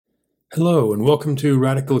Hello, and welcome to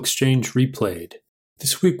Radical Exchange Replayed.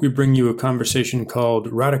 This week we bring you a conversation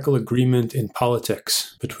called Radical Agreement in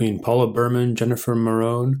Politics between Paula Berman, Jennifer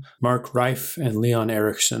Morone, Mark Reif, and Leon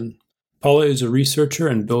Erickson. Paula is a researcher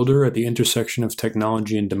and builder at the intersection of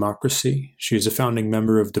technology and democracy. She is a founding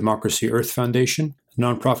member of Democracy Earth Foundation, a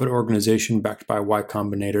nonprofit organization backed by Y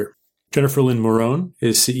Combinator. Jennifer Lynn Morone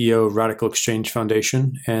is CEO of Radical Exchange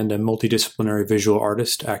Foundation and a multidisciplinary visual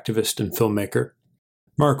artist, activist, and filmmaker.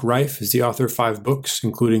 Mark Reif is the author of 5 books,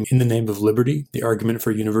 including In the Name of Liberty, The Argument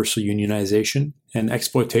for Universal Unionization, and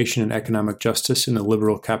Exploitation and Economic Justice in the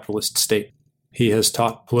Liberal Capitalist State. He has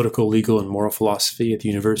taught political, legal, and moral philosophy at the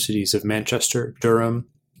universities of Manchester, Durham,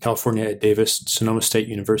 California at Davis, Sonoma State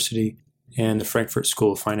University, and the Frankfurt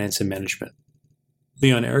School of Finance and Management.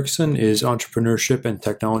 Leon Erickson is entrepreneurship and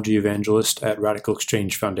technology evangelist at Radical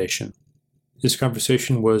Exchange Foundation. This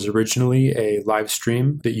conversation was originally a live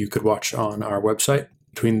stream that you could watch on our website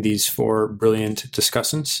between these 4 brilliant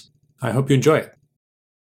discussants. I hope you enjoy it.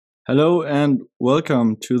 Hello and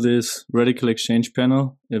welcome to this Radical Exchange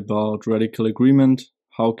panel about radical agreement.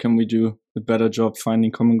 How can we do a better job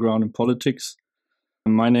finding common ground in politics?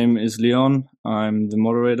 My name is Leon. I'm the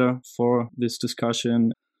moderator for this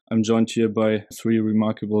discussion. I'm joined here by 3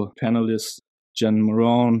 remarkable panelists, Jen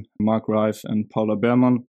Morone, Mark Reif, and Paula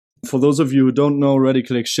Berman. For those of you who don't know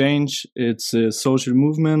Radical Exchange, it's a social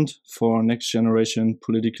movement for next generation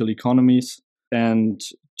political economies. And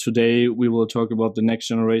today we will talk about the next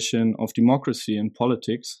generation of democracy in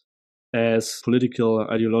politics, as political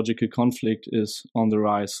ideological conflict is on the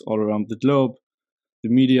rise all around the globe. The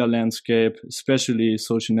media landscape, especially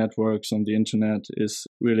social networks on the internet, is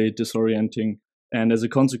really disorienting. And as a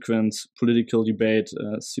consequence, political debate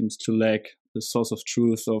seems to lack the source of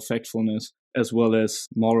truth or factfulness, as well as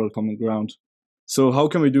moral common ground. So how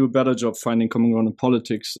can we do a better job finding common ground in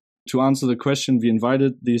politics? To answer the question, we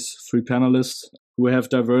invited these 3 panelists who have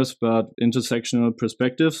diverse but intersectional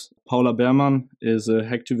perspectives. Paula Berman is a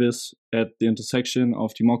hacktivist at the intersection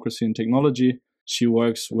of democracy and technology. She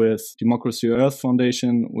works with Democracy Earth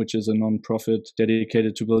Foundation, which is a nonprofit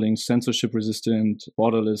dedicated to building censorship-resistant,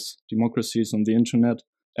 borderless democracies on the internet.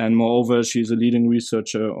 And moreover, she's a leading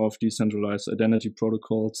researcher of decentralized identity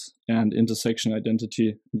protocols and intersection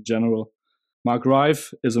identity in general. Mark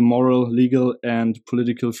Reif is a moral, legal, and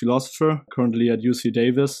political philosopher, currently at UC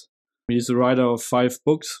Davis. He's a writer of 5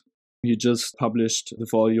 books. He just published the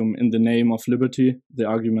volume In the Name of Liberty, The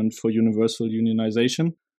Argument for Universal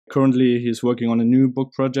Unionization. Currently, he's working on a new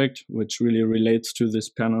book project, which really relates to this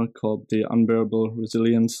panel, called The Unbearable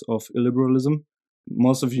Resilience of Illiberalism.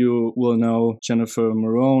 Most of you will know Jennifer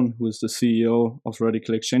Morone, who is the CEO of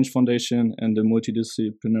Radical Exchange Foundation and a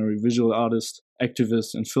multidisciplinary visual artist,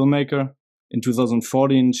 activist, and filmmaker. In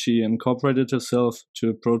 2014, she incorporated herself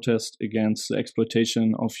to protest against the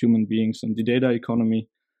exploitation of human beings in the data economy.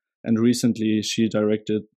 And recently, she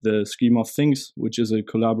directed The Scheme of Things, which is a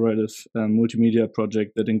collaborative multimedia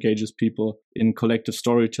project that engages people in collective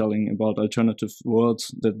storytelling about alternative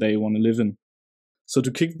worlds that they want to live in. So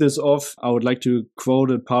to kick this off, I would like to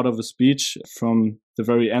quote a part of a speech from the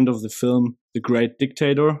very end of the film, The Great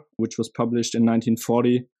Dictator, which was published in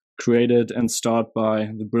 1940, created and starred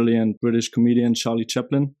by the brilliant British comedian Charlie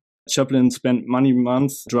Chaplin. Chaplin spent many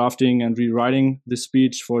months drafting and rewriting this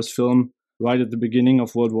speech for his film right at the beginning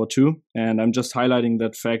of World War II. And I'm just highlighting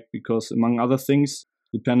that fact because, among other things,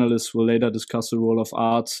 the panelists will later discuss the role of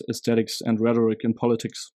arts, aesthetics, and rhetoric in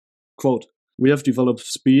politics. Quote, "We have developed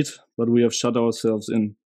speed, but we have shut ourselves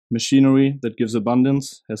in. Machinery that gives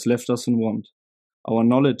abundance has left us in want. Our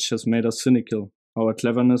knowledge has made us cynical, our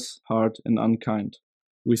cleverness hard and unkind.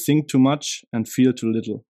 We think too much and feel too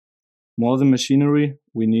little. More than machinery,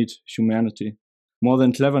 we need humanity. More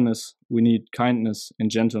than cleverness, we need kindness and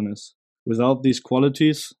gentleness. Without these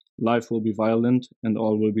qualities, life will be violent and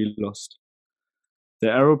all will be lost.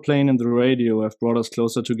 The aeroplane and the radio have brought us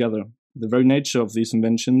closer together. The very nature of these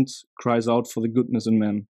inventions cries out for the goodness in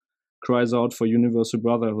man, cries out for universal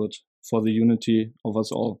brotherhood, for the unity of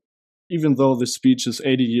us all." Even though this speech is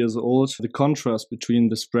 80 years old, the contrast between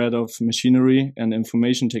the spread of machinery and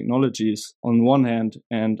information technologies on one hand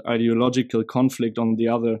and ideological conflict on the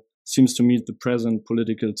other seems to meet the present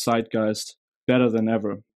political zeitgeist better than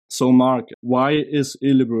ever. So Mark, why is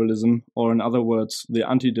illiberalism, or in other words, the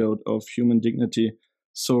antidote of human dignity,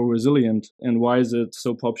 so resilient, and why is it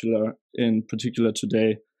so popular in particular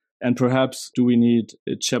today? And perhaps do we need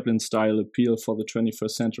a Chaplin-style appeal for the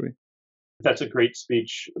 21st century? That's a great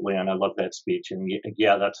speech, Leon. I love that speech. And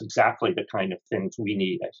yeah, that's exactly the kind of things we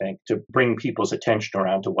need, I think, to bring people's attention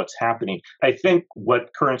around to what's happening. I think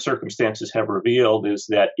what current circumstances have revealed is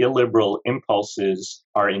that illiberal impulses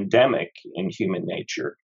are endemic in human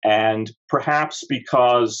nature. And perhaps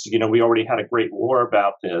because, we already had a great war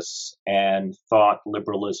about this and thought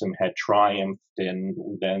liberalism had triumphed, and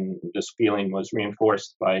then this feeling was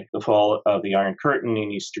reinforced by the fall of the Iron Curtain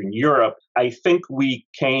in Eastern Europe, I think we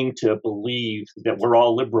came to believe that we're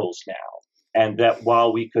all liberals now. And that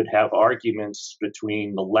while we could have arguments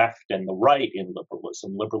between the left and the right in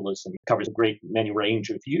liberalism covers a great many range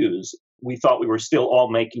of views, we thought we were still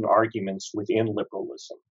all making arguments within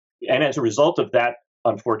liberalism. And as a result of that,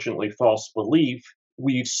 unfortunately, false belief,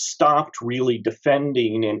 we've stopped really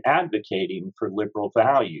defending and advocating for liberal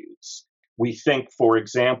values. We think, for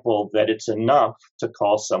example, that it's enough to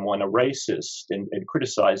call someone a racist and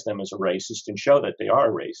criticize them as a racist and show that they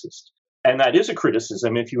are a racist. And that is a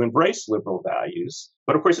criticism if you embrace liberal values.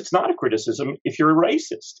 But of course, it's not a criticism if you're a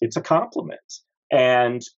racist. It's a compliment.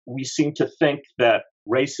 And we seem to think that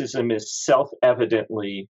racism is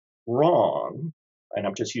self-evidently wrong. And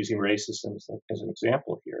I'm just using racism as an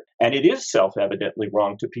example here. And it is self-evidently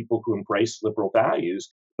wrong to people who embrace liberal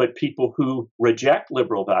values, but people who reject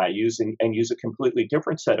liberal values and use a completely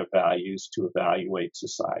different set of values to evaluate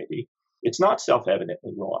society, it's not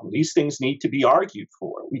self-evidently wrong. These things need to be argued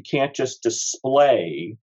for. We can't just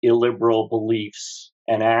display illiberal beliefs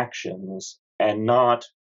and actions and not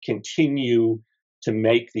continue to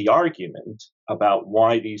make the argument about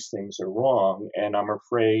why these things are wrong. And I'm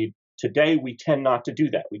afraid today we tend not to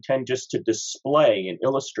do that. We tend just to display and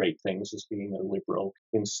illustrate things as being illiberal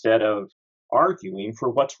instead of arguing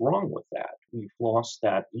for what's wrong with that. We've lost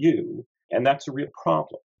that view, and that's a real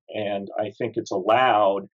problem. And I think it's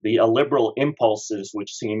allowed the illiberal impulses,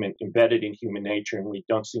 which seem embedded in human nature and we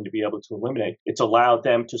don't seem to be able to eliminate, it's allowed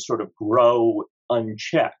them to sort of grow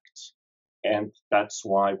unchecked. And that's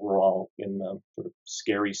why we're all in the sort of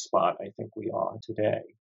scary spot I think we are today.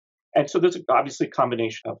 And so there's obviously a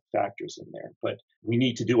combination of factors in there, but we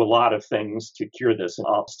need to do a lot of things to cure this. And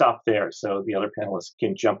I'll stop there so the other panelists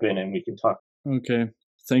can jump in and we can talk. Okay.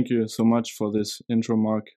 Thank you so much for this intro,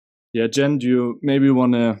 Mark. Yeah, Jen, do you maybe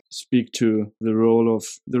want to speak to the role of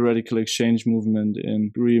the radical exchange movement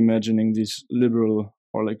in reimagining these liberal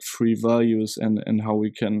or like free values and how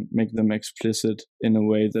we can make them explicit in a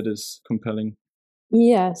way that is compelling?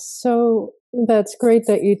 Yes, so that's great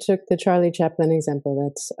that you took the Charlie Chaplin example.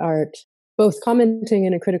 That's art, both commenting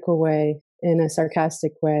in a critical way, in a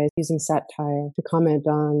sarcastic way, using satire to comment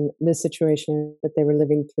on the situation that they were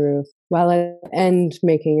living through, while at the end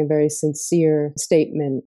making a very sincere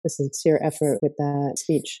statement, a sincere effort with that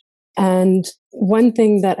speech. And one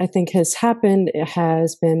thing that I think has happened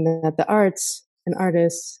has been that the arts and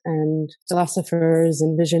artists and philosophers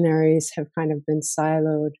and visionaries have kind of been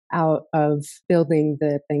siloed out of building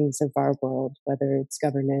the things of our world, whether it's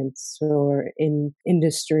governance or in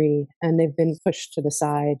industry, and they've been pushed to the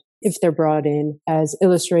side if they're brought in as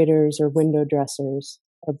illustrators or window dressers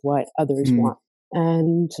of what others want.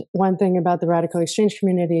 And one thing about the radical exchange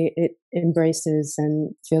community, it embraces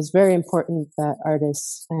and feels very important that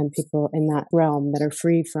artists and people in that realm that are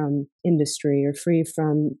free from industry or free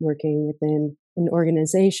from working within an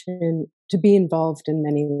organization to be involved in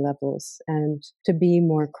many levels and to be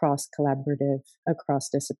more cross-collaborative across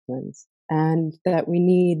disciplines. And that we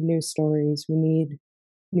need new stories, we need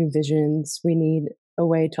new visions, we need a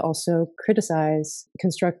way to also criticize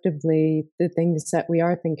constructively the things that we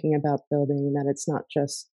are thinking about building, that it's not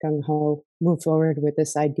just gung-ho, move forward with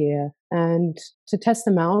this idea, and to test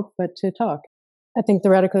them out, but to talk. I think the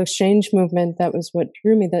radical exchange movement, that was what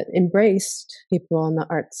drew me, that embraced people in the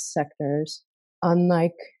arts sectors,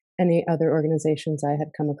 unlike any other organizations I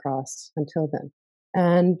had come across until then.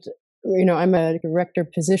 And, I'm a director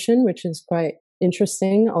position, which is quite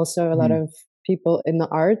interesting. Also, a lot of people in the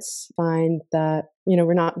arts find that,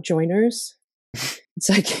 we're not joiners. It's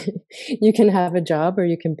like you can have a job or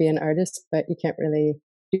you can be an artist, but you can't really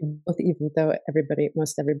do both, even though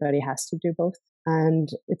most everybody has to do both. And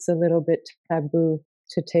it's a little bit taboo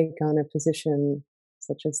to take on a position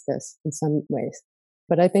such as this in some ways.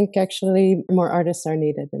 But I think actually more artists are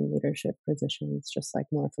needed in leadership positions, just like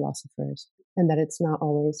more philosophers, and that it's not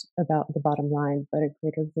always about the bottom line, but a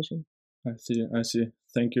greater vision. I see.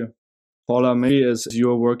 Thank you. Paula, maybe as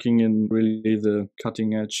you're working in really the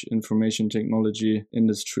cutting edge information technology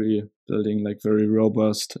industry, building like very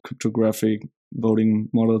robust cryptographic voting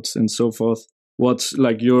models and so forth, what's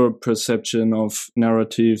like your perception of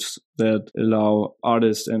narratives that allow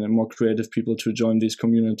artists and more creative people to join these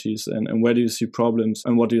communities? And where do you see problems?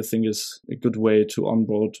 And what do you think is a good way to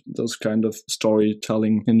onboard those kind of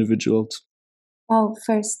storytelling individuals? Well,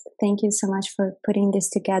 first, thank you so much for putting this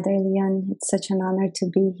together, Leon. It's such an honor to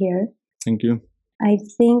be here. Thank you. I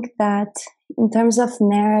think that in terms of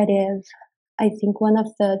narrative, I think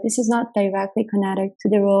this is not directly connected to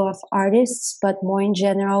the role of artists, but more in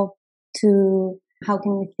general to how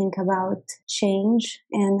can we think about change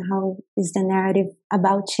and how is the narrative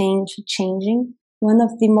about change changing. One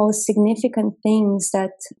of the most significant things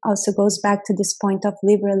that also goes back to this point of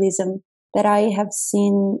liberalism that I have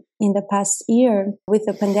seen in the past year with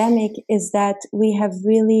the pandemic is that we have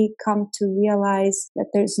really come to realize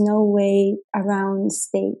that there's no way around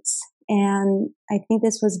states. And I think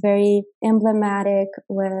this was very emblematic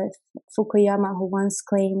with Fukuyama, who once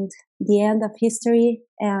claimed the end of history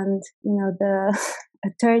and, the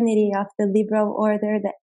eternity of the liberal order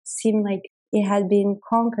that seemed like it had been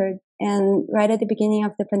conquered. And right at the beginning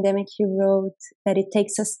of the pandemic, he wrote that it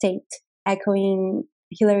takes a state, echoing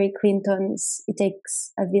Hillary Clinton's "It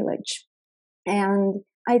Takes a Village." And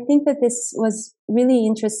I think that this was really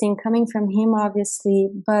interesting coming from him, obviously,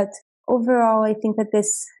 but overall, I think that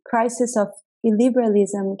this crisis of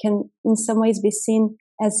illiberalism can in some ways be seen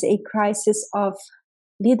as a crisis of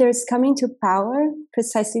leaders coming to power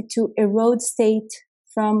precisely to erode state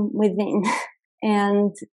from within.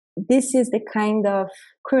 And this is the kind of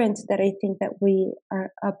current that I think that we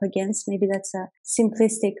are up against. Maybe that's a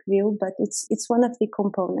simplistic view, but it's one of the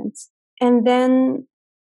components. And then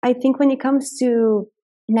I think when it comes to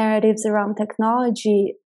narratives around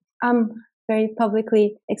technology, I'm very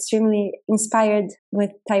publicly extremely inspired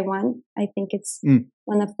with Taiwan. I think it's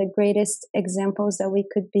one of the greatest examples that we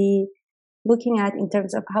could be looking at in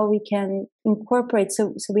terms of how we can incorporate.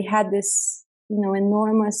 So we had this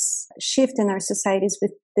enormous shift in our societies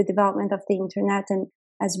with the development of the internet, and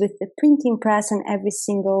as with the printing press and every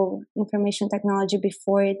single information technology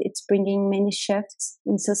before it, it's bringing many shifts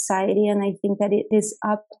in society. And I think that it is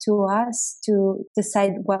up to us to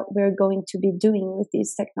decide what we're going to be doing with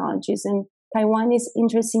these technologies. And Taiwan is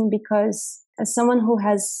interesting because as someone who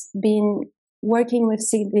has been working with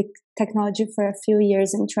civic technology for a few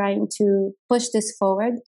years and trying to push this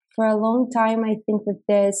forward, for a long time, I think that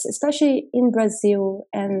this, especially in Brazil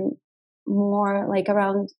and more like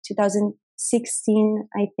around 2016,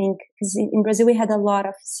 I think, because in Brazil we had a lot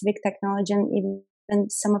of civic technology and even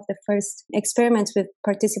some of the first experiments with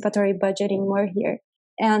participatory budgeting were here.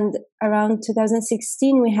 And around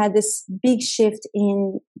 2016, we had this big shift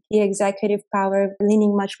in the executive power,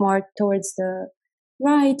 leaning much more towards the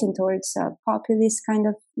right and towards populist kind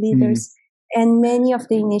of leaders. And many of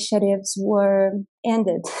the initiatives were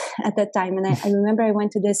ended at that time. And I remember I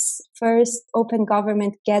went to this first open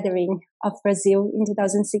government gathering of Brazil in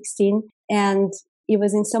 2016, and it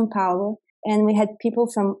was in São Paulo. And we had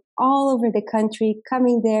people from all over the country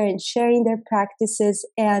coming there and sharing their practices.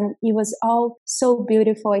 And it was all so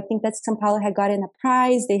beautiful. I think that São Paulo had gotten a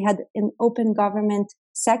prize. They had an open government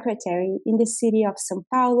secretary in the city of São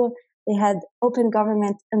Paulo. They had open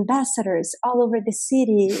government ambassadors all over the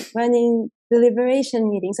city running deliberation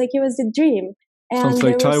meetings. Like it was a dream. And sounds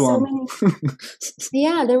like Taiwan.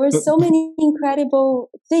 There were so many incredible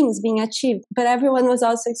things being achieved, but everyone was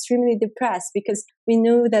also extremely depressed because we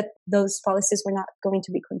knew that those policies were not going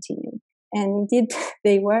to be continued. And indeed,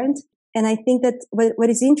 they weren't. And I think that what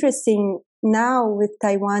is interesting now with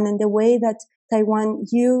Taiwan and the way that Taiwan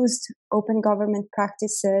used open government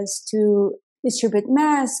practices to distribute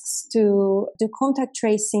masks, to do contact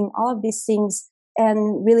tracing, all of these things,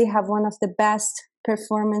 and really have one of the best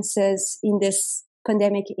performances in this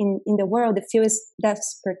pandemic in the world, the fewest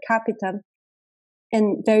deaths per capita,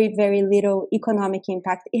 and very, very little economic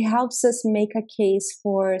impact. It helps us make a case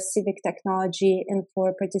for civic technology and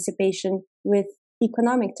for participation with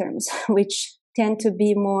economic terms, which tend to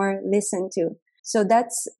be more listened to. So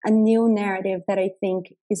that's a new narrative that I think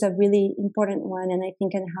is a really important one, and I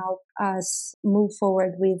think can help us move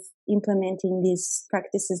forward with implementing these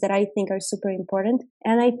practices that I think are super important.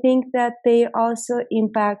 And I think that they also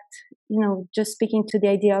impact, just speaking to the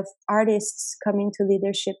idea of artists coming to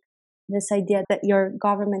leadership, this idea that your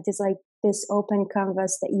government is like this open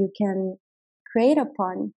canvas that you can create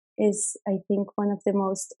upon is, I think, one of the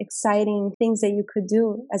most exciting things that you could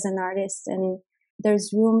do as an artist. And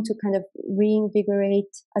there's room to kind of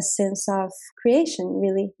reinvigorate a sense of creation,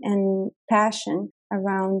 really, and passion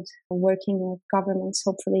around working with governments,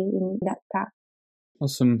 hopefully, in that path.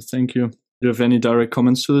 Awesome. Thank you. Do you have any direct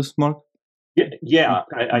comments to this, Mark? Yeah.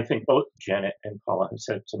 I think both Janet and Paula have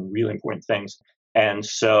said some really important things. And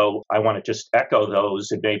so I want to just echo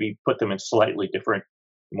those and maybe put them in slightly different,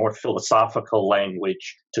 more philosophical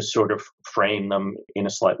language to sort of frame them in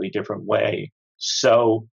a slightly different way.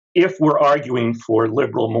 So if we're arguing for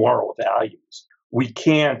liberal moral values, we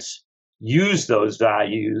can't use those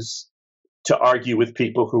values to argue with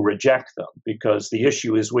people who reject them, because the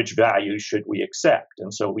issue is which values should we accept.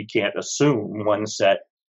 And so we can't assume one set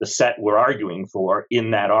the set we're arguing for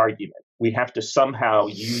in that argument. We have to somehow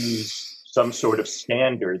use some sort of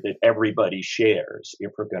standard that everybody shares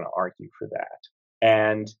if we're going to argue for that.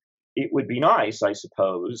 And it would be nice, I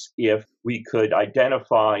suppose, if we could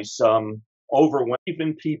identify some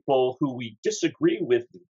even people who we disagree with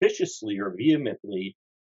viciously or vehemently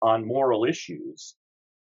on moral issues,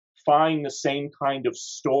 find the same kind of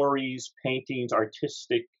stories, paintings,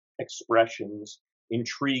 artistic expressions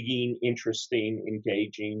intriguing, interesting,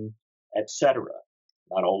 engaging, etc.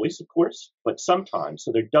 Not always, of course, but sometimes.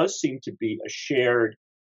 So there does seem to be a shared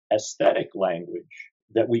aesthetic language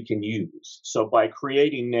that we can use. So by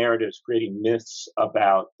creating narratives, creating myths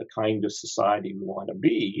about the kind of society we want to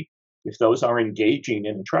be, if those are engaging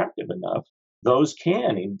and attractive enough, those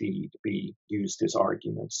can indeed be used as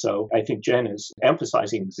arguments. So I think Jen is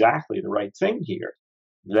emphasizing exactly the right thing here,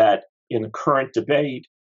 that in the current debate,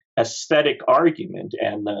 aesthetic argument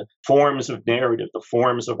and the forms of narrative, the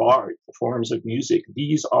forms of art, the forms of music,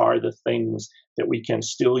 these are the things that we can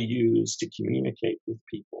still use to communicate with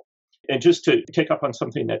people. And just to pick up on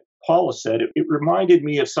something that Paula said, it reminded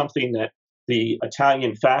me of something that the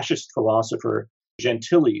Italian fascist philosopher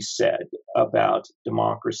Gentili said about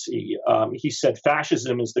democracy. He said,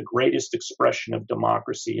 fascism is the greatest expression of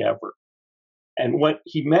democracy ever. And what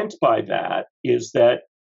he meant by that is that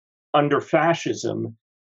under fascism,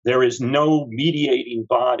 there is no mediating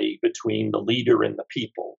body between the leader and the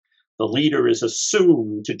people. The leader is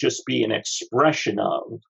assumed to just be an expression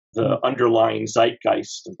of the underlying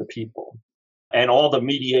zeitgeist of the people. And all the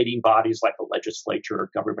mediating bodies like the legislature or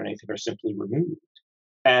government, anything, are simply removed.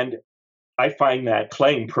 And I find that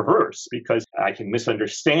claim perverse because I can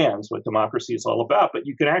misunderstand what democracy is all about, but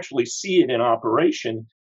you can actually see it in operation.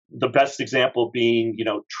 The best example being,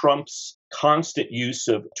 Trump's constant use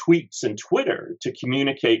of tweets and Twitter to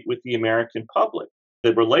communicate with the American public.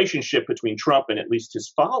 The relationship between Trump and at least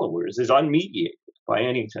his followers is unmediated by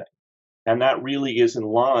anything. And that really is in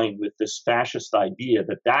line with this fascist idea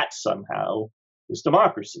that somehow is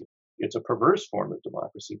democracy. It's a perverse form of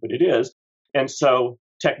democracy, but it is. And so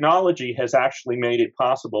technology has actually made it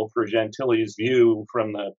possible for Gentili's view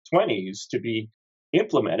from the 1920s to be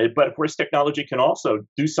implemented. But of course, technology can also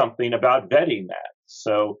do something about vetting that.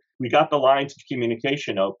 So we got the lines of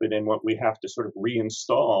communication open, and what we have to sort of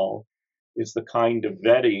reinstall is the kind of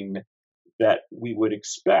vetting that we would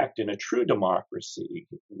expect in a true democracy,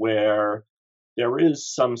 where there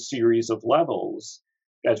is some series of levels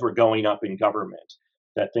as we're going up in government,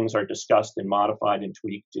 that things are discussed and modified and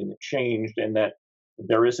tweaked and changed, and that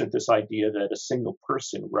there isn't this idea that a single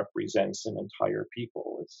person represents an entire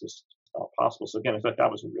people. It's just not possible. So again, I thought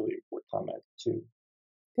that was a really important comment too.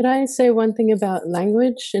 Could I say one thing about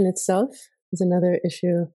language in itself? Is another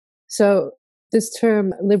issue. So this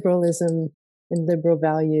term liberalism and liberal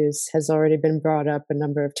values has already been brought up a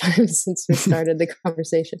number of times since we started the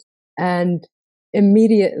conversation. And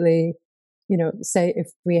immediately, say if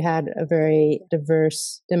we had a very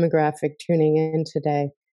diverse demographic tuning in today,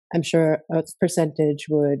 I'm sure a percentage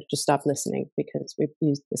would just stop listening because we've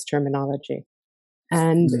used this terminology.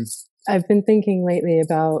 And I've been thinking lately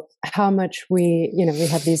about how much we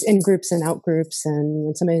have these in-groups and out-groups. And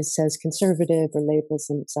when somebody says conservative or labels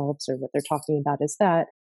themselves or what they're talking about is that,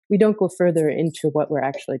 we don't go further into what we're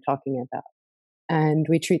actually talking about. And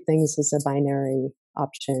we treat things as a binary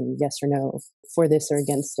option, yes or no, for this or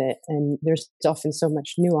against it. And there's often so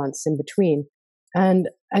much nuance in between. And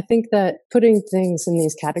I think that putting things in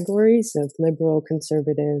these categories of liberal,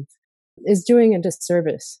 conservative is doing a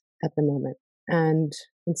disservice at the moment. And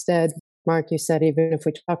instead, Mark, you said even if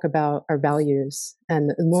we talk about our values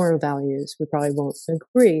and moral values, we probably won't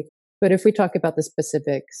agree. But if we talk about the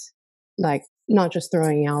specifics, like not just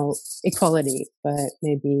throwing out equality, but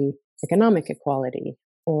maybe economic equality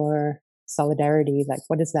or solidarity, like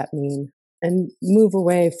what does that mean? And move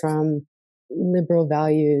away from liberal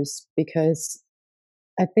values, because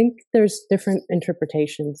I think there's different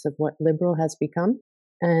interpretations of what liberal has become.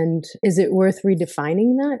 And is it worth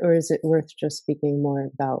redefining that, or is it worth just speaking more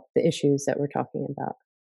about the issues that we're talking about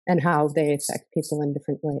and how they affect people in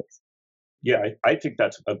different ways? Yeah, I think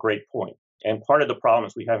that's a great point. And part of the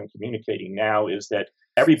problems we have in communicating now is that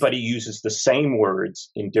everybody uses the same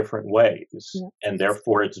words in different ways. Yeah. And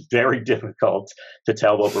therefore, it's very difficult to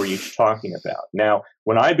tell what we're each talking about. Now,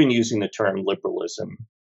 when I've been using the term liberalism,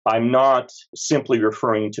 I'm not simply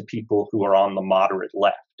referring to people who are on the moderate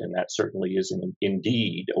left, and that certainly is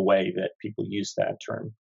indeed a way that people use that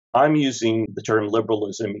term. I'm using the term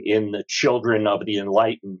liberalism in the children of the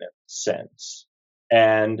Enlightenment sense.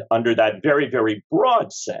 And under that very, very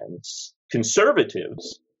broad sense,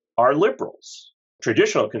 conservatives are liberals.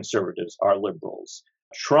 Traditional conservatives are liberals.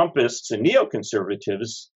 Trumpists and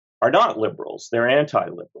neoconservatives are not liberals, they're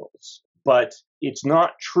anti-liberals. But it's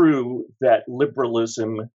not true that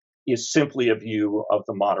liberalism is simply a view of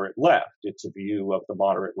the moderate left. It's a view of the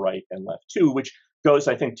moderate right and left too, which goes,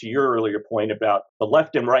 I think, to your earlier point about the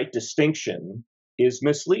left and right distinction is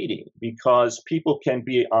misleading because people can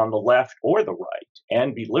be on the left or the right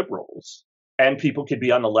and be liberals, and people can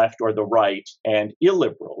be on the left or the right and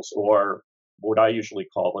illiberals, or what I usually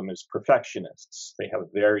call them is perfectionists. They have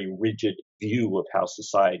a very rigid view of how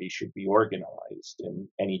society should be organized, and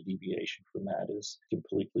any deviation from that is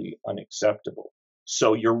completely unacceptable.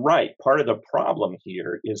 So you're right. Part of the problem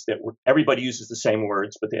here is that everybody uses the same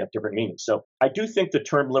words, but they have different meanings. So I do think the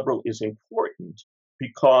term liberal is important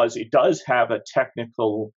because it does have a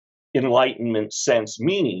technical Enlightenment sense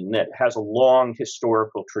meaning that has a long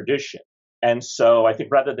historical tradition. And so I think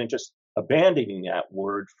rather than just abandoning that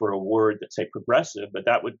word for a word that's, say, progressive, but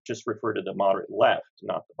that would just refer to the moderate left,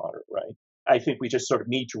 not the moderate right. I think we just sort of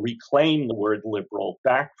need to reclaim the word liberal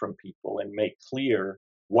back from people and make clear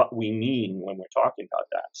what we mean when we're talking about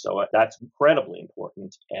that. So that's incredibly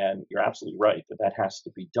important. And you're absolutely right that that has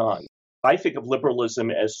to be done. I think of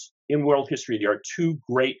liberalism as, in world history, there are two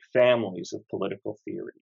great families of political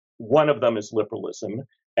theory. One of them is liberalism,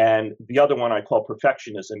 and the other one I call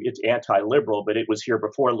perfectionism. It's anti-liberal, but it was here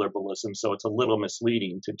before liberalism, so it's a little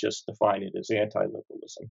misleading to just define it as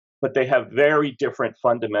anti-liberalism. But they have very different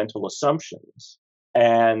fundamental assumptions.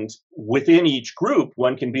 And within each group,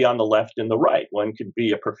 one can be on the left and the right. One could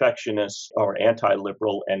be a perfectionist or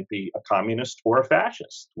anti-liberal and be a communist or a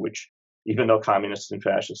fascist, which, even though communists and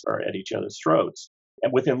fascists are at each other's throats.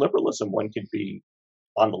 And within liberalism, one can be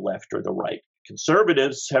on the left or the right.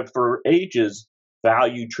 Conservatives have for ages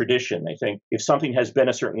valued tradition. They think if something has been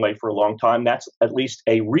a certain way for a long time, that's at least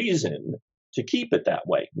a reason to keep it that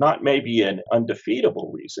way. Not maybe an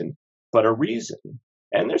undefeatable reason, but a reason.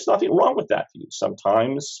 And there's nothing wrong with that view.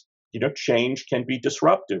 Sometimes, change can be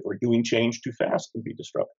disruptive, or doing change too fast can be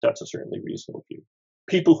disruptive. That's a certainly reasonable view.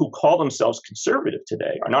 People who call themselves conservative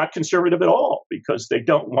today are not conservative at all because they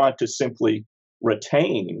don't want to simply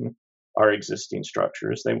retain our existing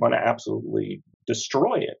structures. They want to absolutely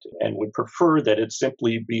destroy it and would prefer that it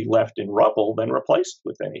simply be left in rubble than replaced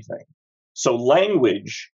with anything. So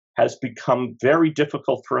language has become very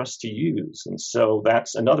difficult for us to use. And so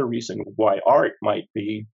that's another reason why art might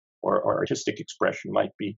be, or artistic expression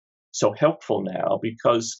might be so helpful now,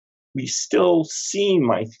 because we still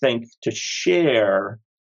seem, I think, to share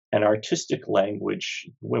an artistic language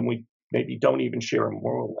when we maybe don't even share a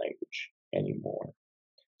moral language anymore.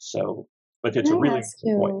 So, but it's a really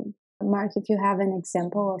good point. Mark, if you have an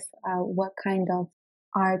example of what kind of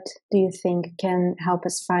art do you think can help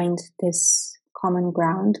us find this common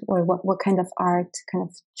ground, or what kind of art kind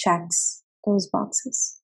of checks those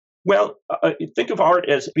boxes? Well, think of art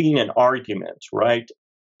as being an argument, right?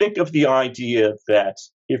 Think of the idea that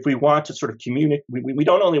if we want to sort of communicate, we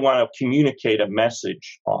don't only want to communicate a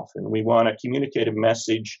message often, we want to communicate a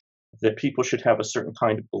message that people should have a certain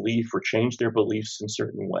kind of belief or change their beliefs in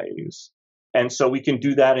certain ways. And so we can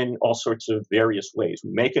do that in all sorts of various ways.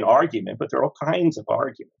 We make an argument, but there are all kinds of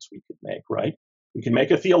arguments we could make, right? We can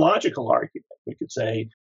make a theological argument. We could say,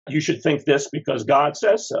 you should think this because God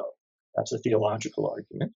says so. That's a theological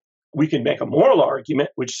argument. We can make a moral argument,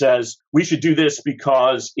 which says we should do this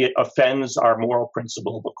because it offends our moral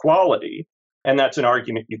principle of equality. And that's an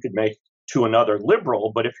argument you could make to another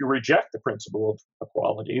liberal. But if you reject the principle of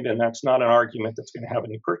equality, then that's not an argument that's going to have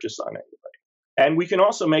any purchase on anybody. And we can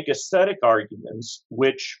also make aesthetic arguments,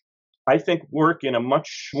 which I think work in a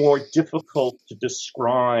much more difficult to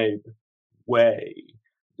describe way.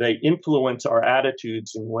 They influence our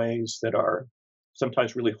attitudes in ways that are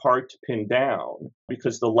sometimes really hard to pin down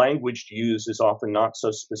because the language used is often not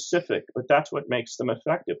so specific, but that's what makes them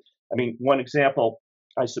effective. I mean, one example,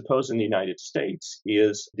 I suppose, in the United States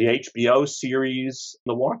is the HBO series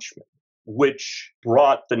The Watchmen, which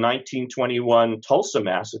brought the 1921 Tulsa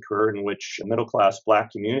massacre, in which a middle-class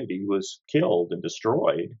Black community was killed and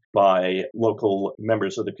destroyed by local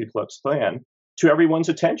members of the Ku Klux Klan, to everyone's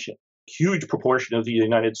attention. Huge proportion of the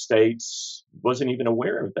United States wasn't even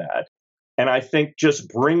aware of that. And I think just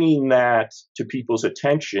bringing that to people's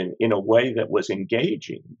attention in a way that was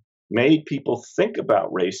engaging made people think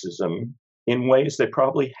about racism in ways they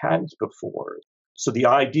probably hadn't before. So the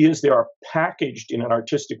ideas there are packaged in an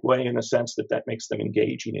artistic way in the sense that that makes them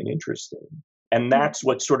engaging and interesting. And that's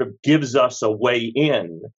what sort of gives us a way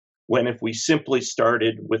in, when if we simply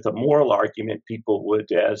started with a moral argument, people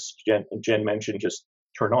would, as Jen mentioned, just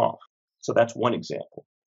turn off. So that's one example.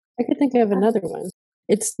 I could think of another one.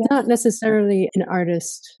 It's not necessarily an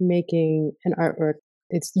artist making an artwork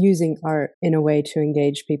it's using art in a way to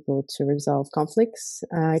engage people to resolve conflicts.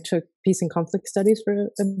 I took peace and conflict studies for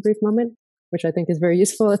a brief moment, which I think is very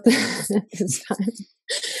useful at this time.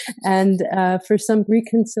 And for some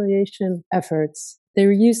reconciliation efforts, they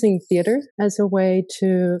were using theater as a way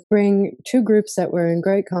to bring two groups that were in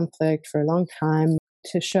great conflict for a long time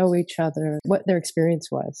to show each other what their experience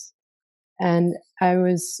was. And I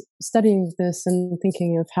was studying this and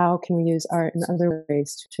thinking of how can we use art in other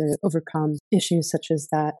ways to overcome issues such as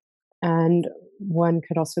that. And one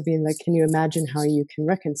could also be like, can you imagine how you can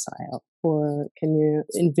reconcile? Or can you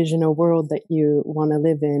envision a world that you want to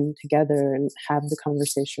live in together and have the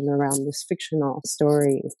conversation around this fictional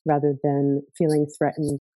story rather than feeling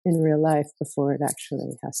threatened in real life before it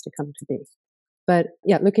actually has to come to be? But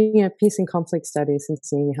yeah, looking at peace and conflict studies and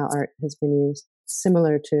seeing how art has been used,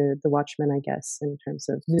 similar to The Watchmen, I guess, in terms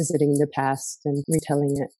of visiting the past and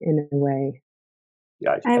retelling it in a way.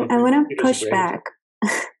 Yeah, I want to push back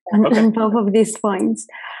on both of these points.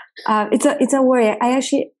 It's a worry.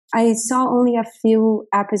 I saw only a few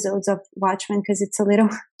episodes of Watchmen because it's a little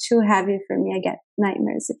too heavy for me. I get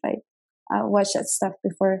nightmares if I watch that stuff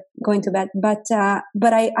before going to bed. But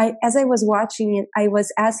I as I was watching it, I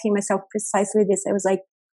was asking myself precisely this. I was like,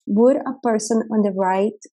 would a person on the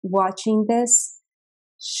right watching this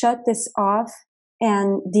shut this off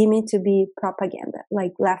and deem it to be propaganda,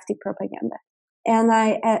 like lefty propaganda? And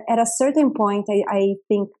at a certain point, I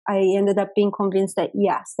think I ended up being convinced that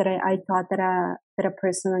yes, that I thought that a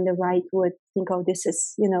person on the right would think, oh, this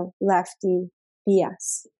is, lefty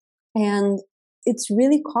BS. And it's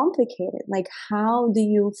really complicated. Like, how do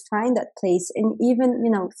you find that place? And even,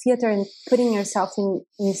 theater and putting yourself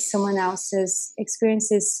in someone else's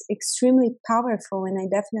experience is extremely powerful. And I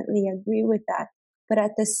definitely agree with that. But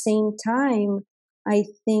at the same time, I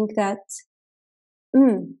think that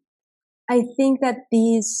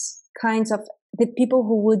these kinds of, the people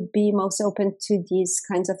who would be most open to these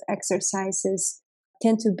kinds of exercises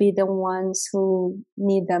tend to be the ones who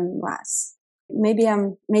need them less. Maybe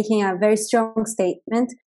I'm making a very strong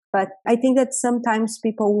statement, but I think that sometimes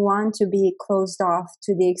people want to be closed off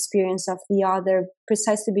to the experience of the other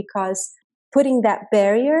precisely because putting that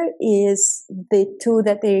barrier is the tool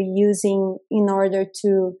that they're using in order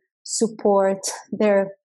to support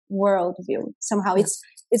their worldview. Somehow it's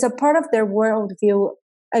a part of their worldview.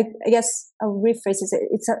 I guess I'll rephrase it.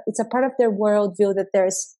 It's a part of their worldview that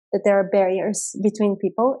there are barriers between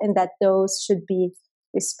people and that those should be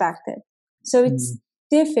respected. So it's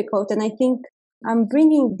difficult. And I think I'm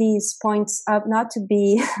bringing these points up not to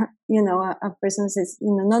be, a person who says,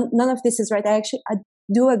 none of this is right. I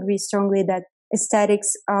do agree strongly that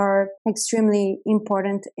aesthetics are extremely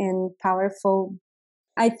important and powerful.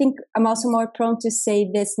 I think I'm also more prone to say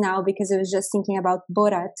this now because I was just thinking about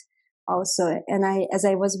Borat also. And as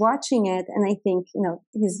I was watching it, and I think,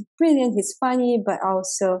 he's brilliant, he's funny, but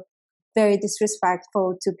also very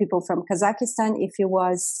disrespectful to people from Kazakhstan. If it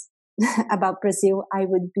was about Brazil, I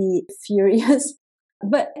would be furious.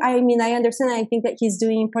 But I understand. I think that he's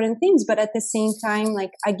doing important things, but at the same time,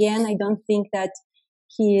 again, I don't think that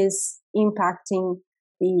he is impacting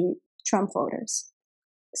the Trump voters.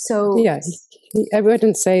 So yeah, I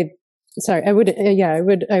wouldn't say. Sorry, I would. Yeah, I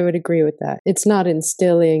would agree with that. It's not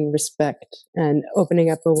instilling respect and opening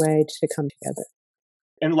up a way to come together.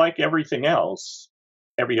 And like everything else,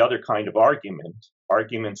 every other kind of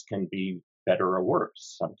arguments can be better or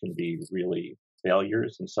worse. Some can be really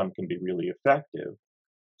failures, and some can be really effective.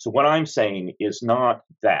 So what I'm saying is not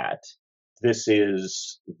that this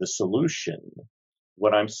is the solution.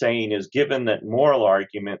 What I'm saying is, given that moral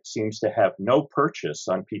argument seems to have no purchase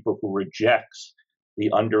on people who reject the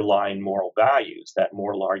underlying moral values that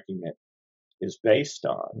moral argument is based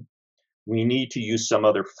on, we need to use some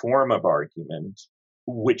other form of argument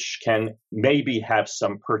which can maybe have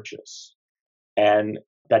some purchase. And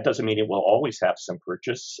that doesn't mean it will always have some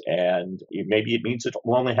purchase. And maybe it means it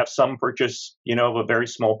will only have some purchase, of a very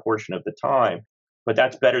small portion of the time. But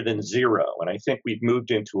that's better than zero. And I think we've moved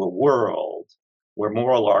into a world where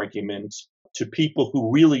moral arguments to people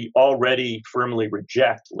who really already firmly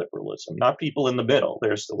reject liberalism, not people in the middle,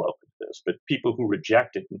 they're still open to this, but people who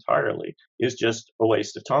reject it entirely, is just a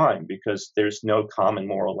waste of time because there's no common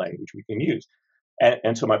moral language we can use.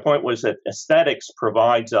 And so my point was that aesthetics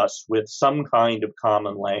provides us with some kind of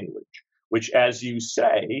common language, which, as you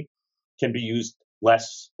say, can be used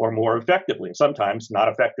less or more effectively, and sometimes not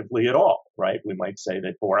effectively at all, right? We might say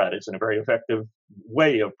that Borat isn't a very effective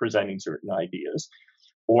way of presenting certain ideas,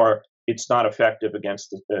 or it's not effective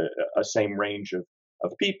against a same range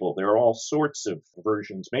of people. There are all sorts of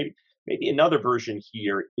versions. Maybe another version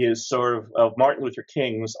here is sort of Martin Luther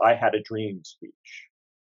King's "I Had a Dream" speech.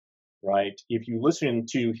 right? If you listen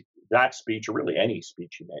to that speech, or really any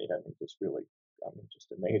speech he made, I think it's really, just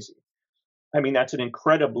amazing. I mean, that's an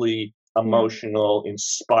incredibly emotional,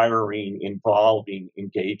 inspiring, involving,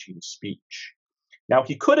 engaging speech. Now,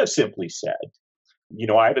 he could have simply said,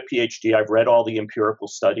 I have a PhD, I've read all the empirical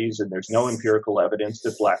studies, and there's no empirical evidence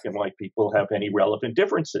that black and white people have any relevant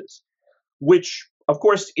differences, which, of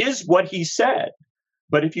course, is what he said.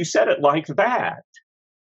 But if you said it like that,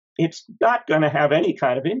 it's not going to have any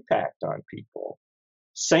kind of impact on people.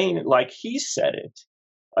 Saying it like he said it,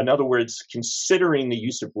 in other words, considering the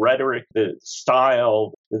use of rhetoric, the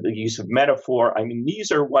style, the use of metaphor, I mean, these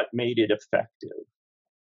are what made it effective.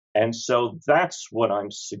 And so that's what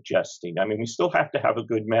I'm suggesting. I mean, we still have to have a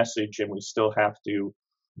good message and we still have to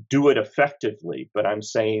do it effectively. But I'm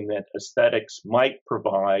saying that aesthetics might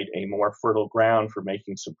provide a more fertile ground for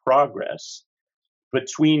making some progress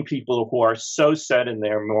between people who are so set in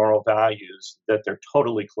their moral values that they're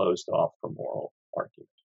totally closed off for moral argument.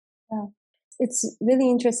 Yeah. It's really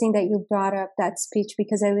interesting that you brought up that speech,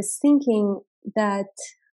 because I was thinking that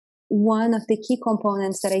one of the key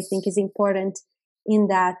components that I think is important in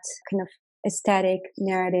that kind of aesthetic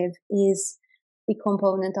narrative is the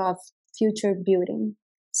component of future building.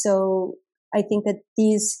 So I think that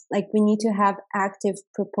these, we need to have active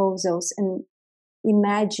proposals and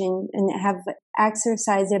imagine and have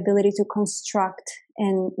exercise the ability to construct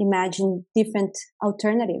and imagine different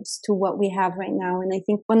alternatives to what we have right now. And I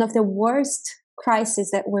think one of the worst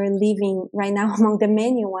crises that we're living right now, among the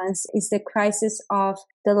many ones, is the crisis of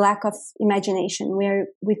the lack of imagination, where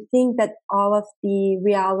we think that all of the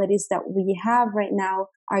realities that we have right now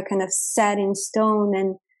are kind of set in stone,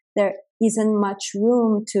 and there isn't much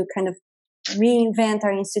room to kind of reinvent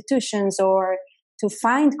our institutions or to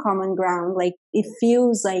find common ground. It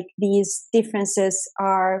feels like these differences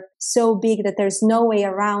are so big that there's no way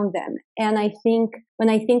around them. And I think when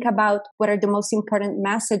I think about what are the most important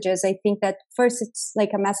messages, I think that first it's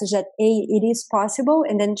like a message that it is possible,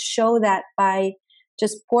 and then show that by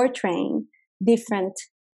just portraying different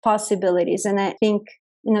possibilities. And I think,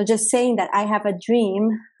 just saying that I have a dream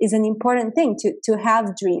is an important thing, to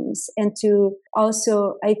have dreams, and to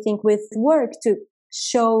also, I think, with work, to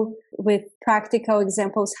show with practical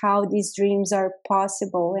examples how these dreams are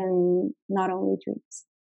possible and not only dreams.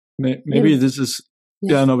 Maybe this is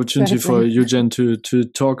an opportunity for you, Jen, to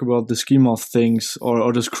talk about the scheme of things,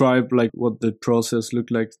 or describe what the process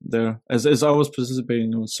looked like there. As I was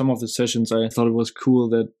participating in some of the sessions, I thought it was cool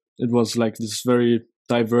that it was this very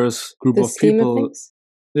diverse group of people.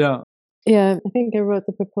 Yeah, I think I wrote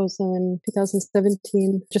the proposal in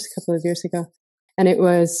 2017, just a couple of years ago, and it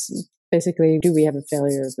was basically, do we have a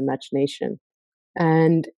failure of imagination?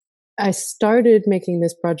 And I started making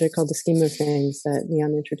this project called The Scheme of Things that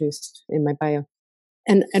Leon introduced in my bio.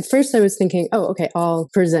 And at first I was thinking, I'll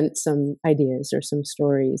present some ideas or some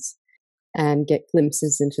stories and get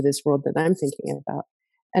glimpses into this world that I'm thinking about.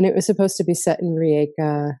 And it was supposed to be set in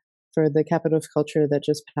Rijeka, for the Capital of Culture that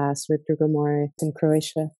just passed with Drugo More in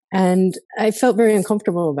Croatia. And I felt very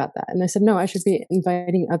uncomfortable about that. And I said, no, I should be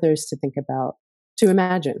inviting others to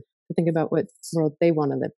imagine, to think about what world they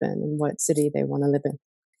want to live in and what city they want to live in.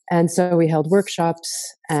 And so we held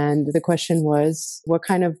workshops, and the question was, what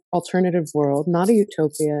kind of alternative world, not a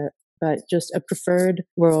utopia, but just a preferred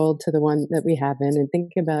world to the one that we have in, and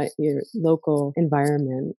think about your local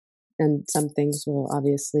environment. And some things will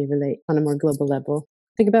obviously relate on a more global level.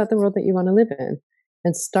 Think about the world that you want to live in,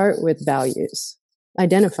 and start with values,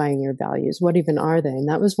 identifying your values. What even are they? And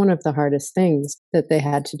that was one of the hardest things that they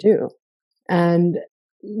had to do. And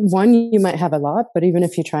one, you might have a lot, but even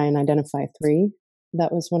if you try and identify 3,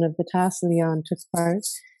 that was one of the tasks Leon took part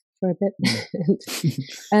for a bit.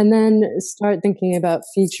 And then start thinking about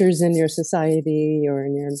features in your society or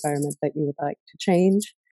in your environment that you would like to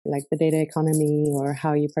change, like the data economy, or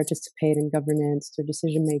how you participate in governance or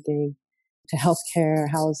decision making, to healthcare,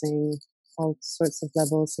 housing, all sorts of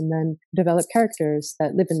levels, and then develop characters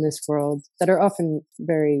that live in this world that are often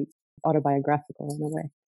very autobiographical in a way.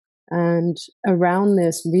 And around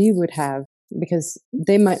this, we would have, because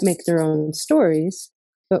they might make their own stories,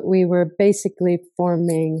 but we were basically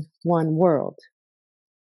forming one world.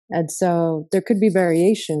 And so there could be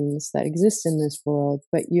variations that exist in this world,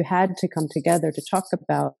 but you had to come together to talk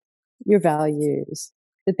about your values,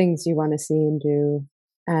 the things you want to see and do,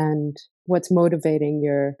 and what's motivating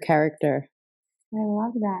your character. I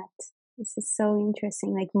love that. This is so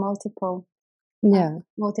interesting, multiple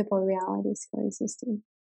realities coexisting.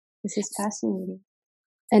 This is fascinating.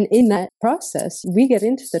 And in that process, we get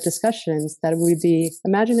into the discussions that would be,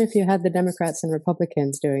 imagine if you had the Democrats and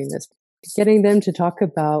Republicans doing this. getting them to talk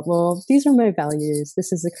about, well, these are my values.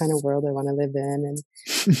 This is the kind of world I want to live in,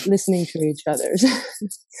 and listening to each other's.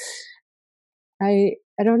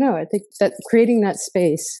 I don't know. I think that creating that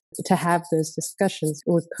space to have those discussions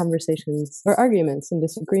or conversations or arguments and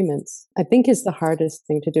disagreements, I think is the hardest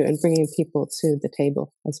thing to do, and bringing people to the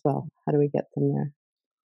table as well. How do we get them there?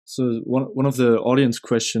 So one of the audience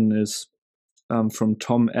question is from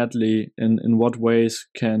Tom Adley. In what ways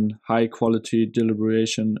can high quality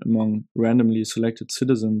deliberation among randomly selected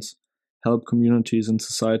citizens help communities and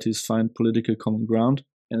societies find political common ground?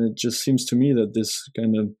 And it just seems to me that this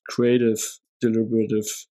kind of creative deliberative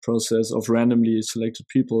process of randomly selected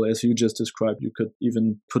people, as you just described, you could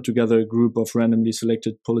even put together a group of randomly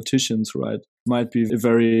selected politicians, right? Might be a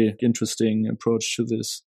very interesting approach to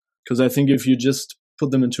this. Because I think if you just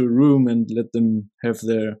put them into a room and let them have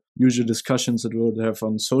their usual discussions that we would have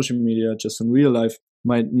on social media, just in real life,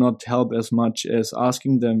 might not help as much as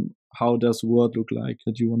asking them, how does the world look like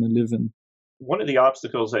that you want to live in? One of the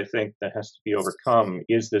obstacles I think that has to be overcome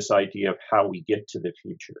is this idea of how we get to the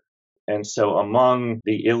future. And so among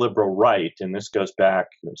the illiberal right, and this goes back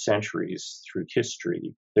centuries through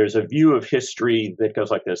history, there's a view of history that goes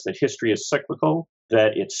like this, that history is cyclical,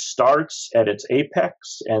 that it starts at its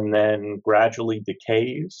apex and then gradually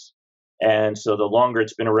decays. And so the longer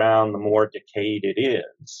it's been around, the more decayed it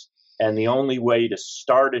is. And the only way to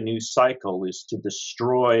start a new cycle is to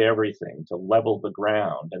destroy everything, to level the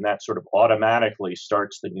ground. And that sort of automatically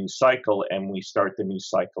starts the new cycle, and we start the new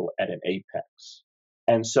cycle at an apex.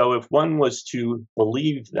 And so if one was to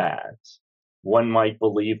believe that, one might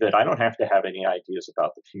believe that I don't have to have any ideas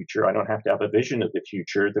about the future. I don't have to have a vision of the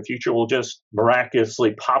future. The future will just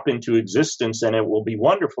miraculously pop into existence, and it will be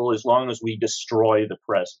wonderful as long as we destroy the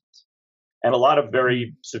present. And a lot of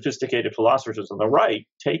very sophisticated philosophers on the right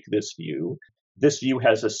take this view. This view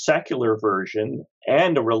has a secular version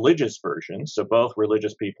and a religious version. So both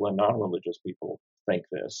religious people and non-religious people think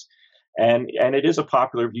this. And it is a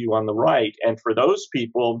popular view on the right. And for those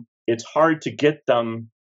people, it's hard to get them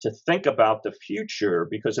to think about the future,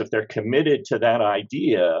 because if they're committed to that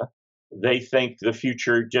idea, they think the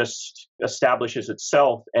future just establishes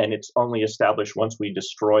itself, and it's only established once we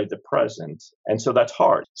destroy the present. And so that's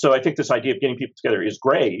hard. So I think this idea of getting people together is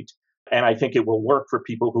great. And I think it will work for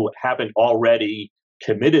people who haven't already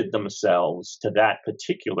committed themselves to that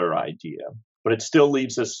particular idea. But it still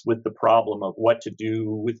leaves us with the problem of what to do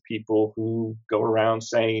with people who go around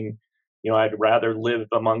saying, I'd rather live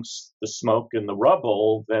amongst the smoke and the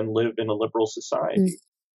rubble than live in a liberal society.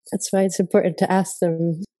 That's why it's important to ask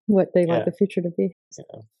them what they want the future to be.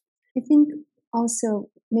 Yeah. I think also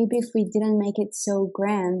maybe if we didn't make it so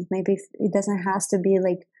grand, maybe if it doesn't have to be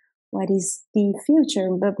like what is the future,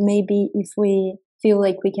 but maybe if we feel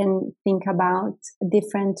like we can think about a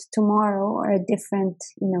different tomorrow or a different,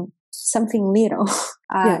 something little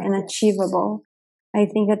and achievable. I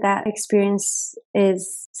think that experience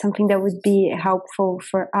is something that would be helpful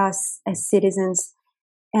for us as citizens.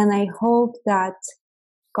 And I hope that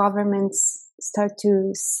governments start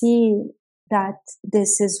to see that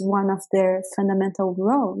this is one of their fundamental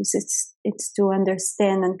roles. It's to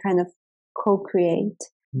understand and kind of co-create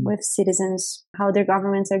with citizens how their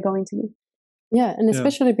governments are going to be. Yeah, and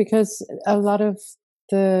especially because a lot of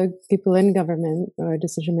the people in government or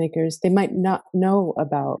decision makers, they might not know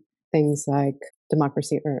about things like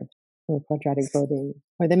Democracy Earth or quadratic voting,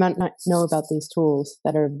 or they might not know about these tools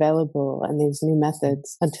that are available and these new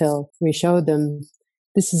methods until we show them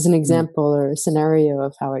this is an example or a scenario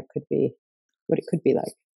of how it could be, what it could be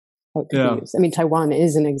like, how it could be used. I mean, Taiwan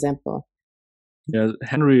is an example. Yeah,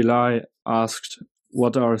 Henry Lai asked,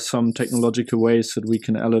 what are some technological ways that we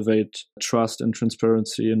can elevate trust and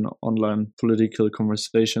transparency in online political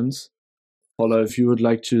conversations? Paula, if you would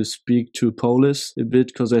like to speak to Polis a bit,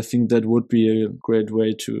 because I think that would be a great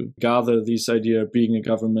way to gather this idea of being a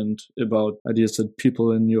government about ideas that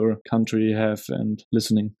people in your country have and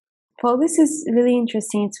listening. Polis is really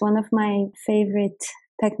interesting. It's one of my favorite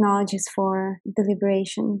technologies for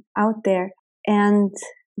deliberation out there. And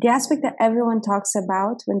the aspect that everyone talks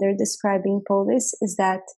about when they're describing Polis is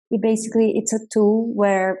that it's a tool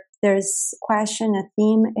where there's a question, a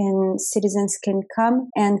theme, and citizens can come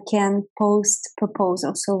and can post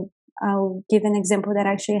proposals. So I'll give an example that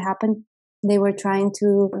actually happened. They were trying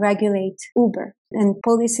to regulate Uber, and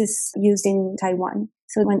Polis is used in Taiwan.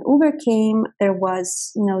 So when Uber came, there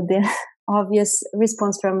was, the obvious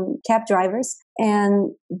response from cab drivers,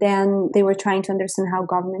 and then they were trying to understand how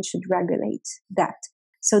government should regulate that.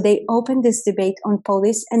 So they opened this debate on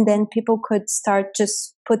Polis, and then people could start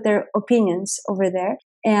just put their opinions over there.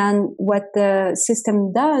 And what the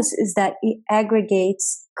system does is that it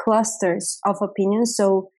aggregates clusters of opinions.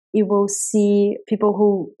 So you will see people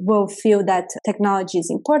who will feel that technology is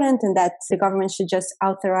important and that the government should just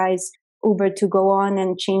authorize Uber to go on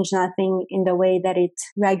and change nothing in the way that it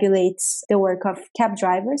regulates the work of cab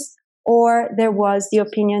drivers. Or there was the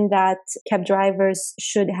opinion that cab drivers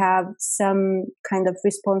should have some kind of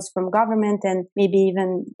response from government and maybe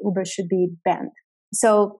even Uber should be banned.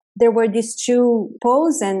 So there were these two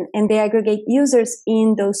polls and they aggregate users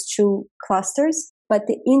in those two clusters. But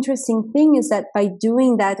the interesting thing is that by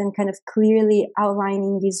doing that and kind of clearly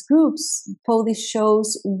outlining these groups, Polis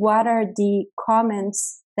shows what are the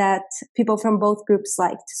comments that people from both groups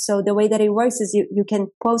liked. So the way that it works is you can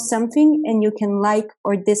post something and you can like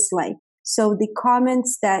or dislike. So the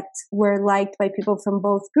comments that were liked by people from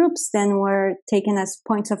both groups then were taken as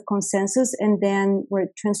points of consensus and then were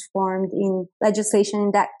transformed in legislation.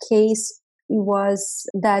 In that case, it was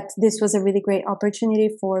that this was a really great opportunity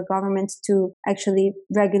for governments to actually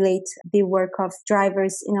regulate the work of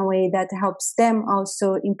drivers in a way that helps them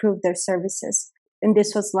also improve their services. And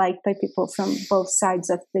this was liked by people from both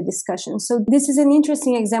sides of the discussion. So this is an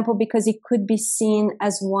interesting example because it could be seen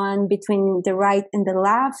as one between the right and the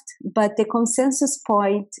left, but the consensus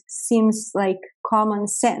point seems like common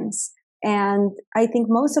sense. And I think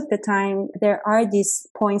most of the time there are these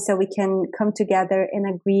points that we can come together and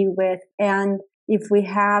agree with. And if we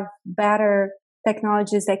have better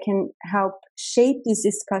technologies that can help shape these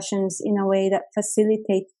discussions in a way that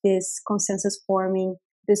facilitate this consensus forming,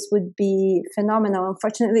 this would be phenomenal.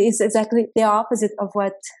 Unfortunately, it's exactly the opposite of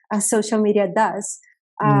what social media does.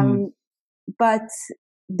 But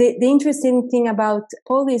the interesting thing about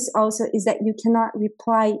Polis also is that you cannot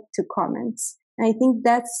reply to comments. And I think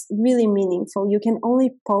that's really meaningful. You can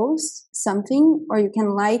only post something or you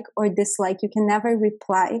can like or dislike. You can never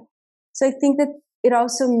reply. So I think that it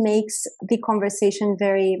also makes the conversation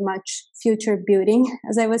very much future building,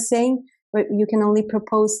 as I was saying, where you can only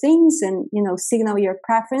propose things and, signal your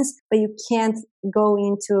preference, but you can't go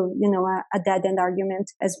into, a dead-end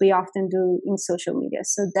argument as we often do in social media.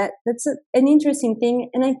 So that's an interesting thing.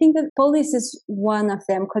 And I think that Polis is one of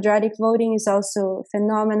them. Quadratic voting is also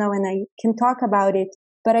phenomenal and I can talk about it.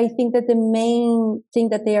 But I think that the main thing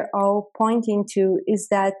that they are all pointing to is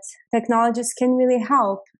that technologies can really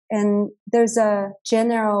help. And there's a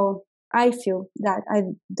general, I feel that, I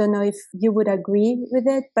don't know if you would agree with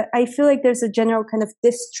it, but I feel like there's a general kind of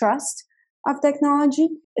distrust of technology,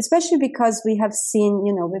 especially because we have seen,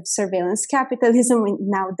 with surveillance capitalism, we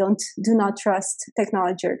now do not trust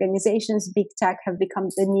technology organizations. Big tech have become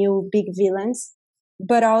the new big villains.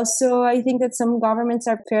 But also I think that some governments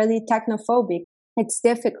are fairly technophobic. It's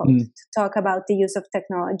difficult to talk about the use of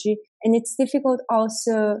technology. And it's difficult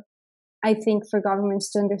also, I think, for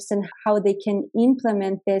governments to understand how they can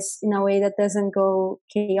implement this in a way that doesn't go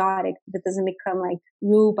chaotic, that doesn't become like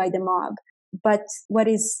ruled by the mob. But what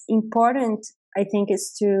is important, I think,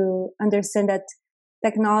 is to understand that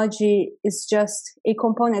technology is just a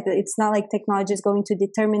component. It's not like technology is going to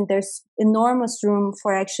determine. There's enormous room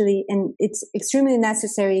for actually, and it's extremely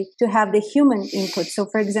necessary to have the human input. So,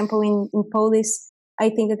 for example, in Polis, I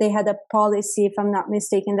think that they had a policy, if I'm not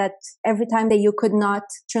mistaken, that every time that you could not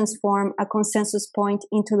transform a consensus point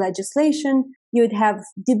into legislation, you'd have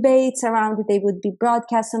debates around it. They would be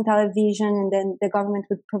broadcast on television, and then the government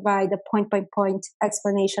would provide a point-by-point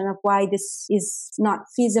explanation of why this is not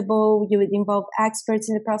feasible. You would involve experts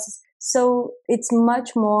in the process. So it's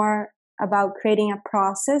much more about creating a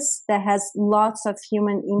process that has lots of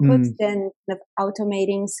human input than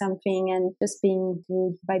automating something and just being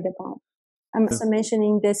ruled by the mob. I'm also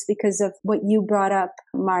mentioning this because of what you brought up,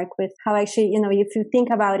 Mark, with how actually, if you think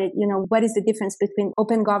about it, what is the difference between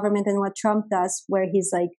open government and what Trump does, where he's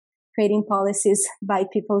like creating policies by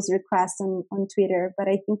people's request on Twitter. But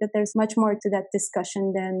I think that there's much more to that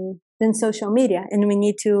discussion than social media. And we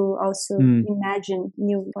need to also imagine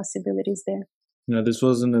new possibilities there. Yeah, this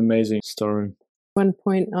was an amazing story. One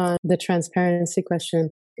point on the transparency question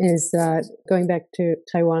is that going back to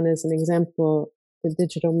Taiwan as an example, the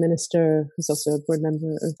digital minister, who's also a board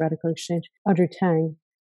member of Radical Exchange, Audrey Tang,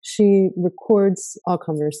 she records all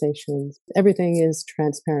conversations. Everything is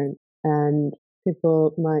transparent. And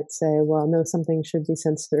people might say, well, no, something should be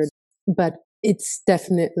censored. But it's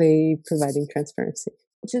definitely providing transparency.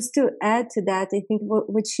 Just to add to that, I think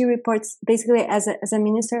what she reports, basically as a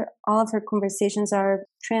minister, all of her conversations are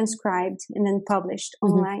transcribed and then published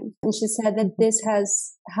online. And she said that this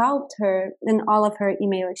has helped her, and all of her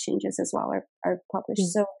email exchanges as well are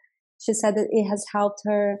published. So she said that it has helped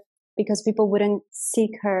her because people wouldn't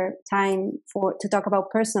seek her time to talk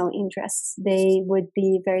about personal interests. They would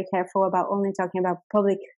be very careful about only talking about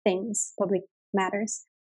public things, public matters.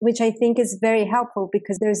 which I think is very helpful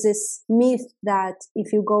because there's this myth that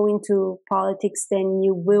if you go into politics, then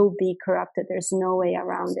you will be corrupted. There's no way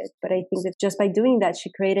around it. But I think that just by doing that,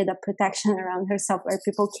 she created a protection around herself where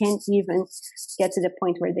people can't even get to the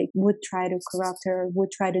point where they would try to corrupt her or would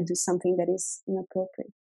try to do something that is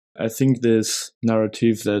inappropriate. I think this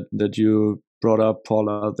narrative that you brought up,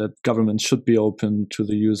 Paula, that governments should be open to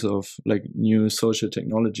the use of like new social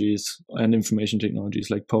technologies and information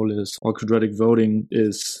technologies like Polis or quadratic voting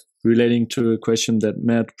is relating to a question that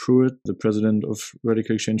Matt Pruitt, the president of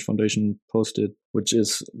Radical Exchange Foundation, posted, which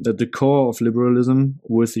is that the core of liberalism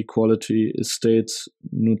with equality is states'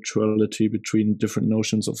 neutrality between different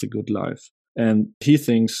notions of the good life. And he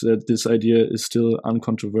thinks that this idea is still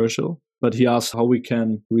uncontroversial, but he asks how we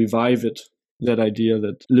can revive it, that idea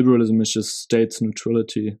that liberalism is just states'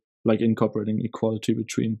 neutrality, like incorporating equality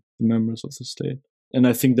between the members of the state. And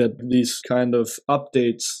I think that these kind of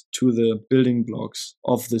updates to the building blocks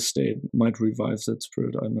of the state might revive that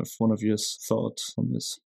spirit. I don't know if one of you has thoughts on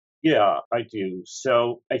this. Yeah, I do.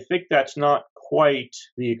 So I think that's not quite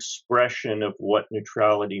the expression of what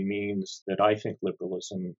neutrality means that I think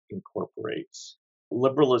liberalism incorporates.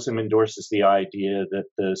 Liberalism endorses the idea that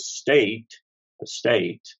the state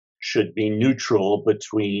should be neutral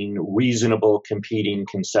between reasonable competing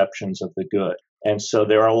conceptions of the good. And so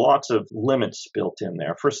there are lots of limits built in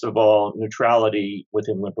there. First of all, neutrality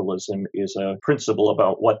within liberalism is a principle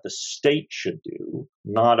about what the state should do,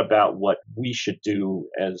 not about what we should do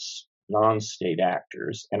as non-state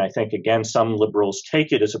actors. And I think, again, some liberals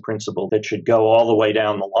take it as a principle that should go all the way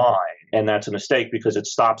down the line. And that's a mistake because it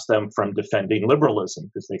stops them from defending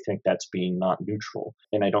liberalism because they think that's being not neutral.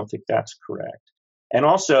 And I don't think that's correct. And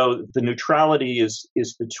also, the neutrality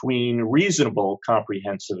is between reasonable,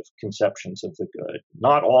 comprehensive conceptions of the good,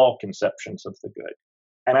 not all conceptions of the good.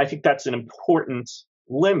 And I think that's an important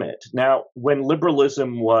limit. Now, when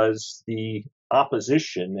liberalism was the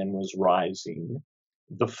opposition and was rising,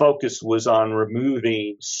 the focus was on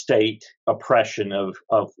removing state oppression of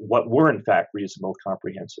what were, in fact, reasonable,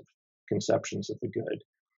 comprehensive conceptions of the good.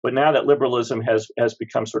 But now that liberalism has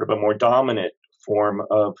become sort of a more dominant form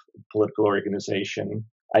of political organization,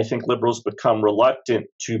 I think liberals become reluctant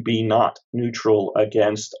to be not neutral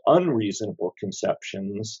against unreasonable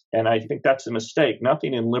conceptions. And I think that's a mistake.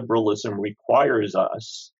 Nothing in liberalism requires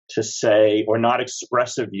us to say or not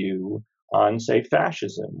express a view on, say,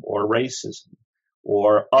 fascism or racism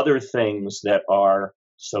or other things that are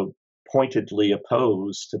so pointedly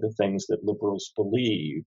opposed to the things that liberals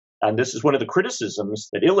believe. And this is one of the criticisms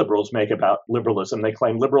that illiberals make about liberalism. They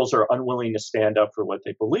claim liberals are unwilling to stand up for what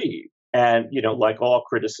they believe. And, like all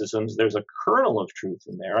criticisms, there's a kernel of truth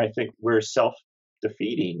in there. I think we're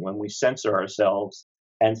self-defeating when we censor ourselves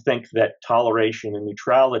and think that toleration and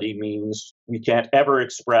neutrality means we can't ever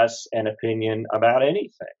express an opinion about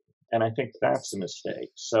anything. And I think that's a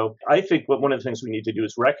mistake. So I think one of the things we need to do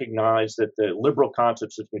is recognize that the liberal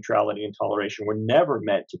concepts of neutrality and toleration were never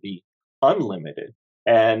meant to be unlimited.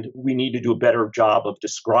 And we need to do a better job of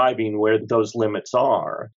describing where those limits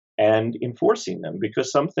are and enforcing them,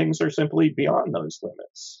 because some things are simply beyond those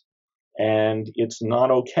limits. And it's not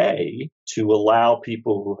okay to allow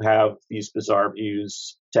people who have these bizarre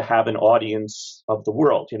views to have an audience of the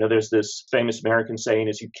world. There's this famous American saying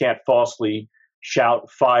is you can't falsely shout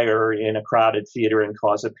fire in a crowded theater and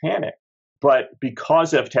cause a panic. But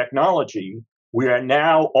because of technology, we are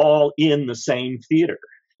now all in the same theater.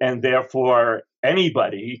 And therefore,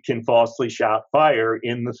 anybody can falsely shout fire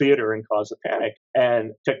in the theater and cause a panic.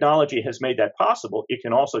 And technology has made that possible. It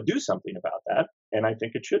can also do something about that. And I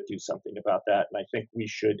think it should do something about that. And I think we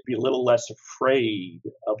should be a little less afraid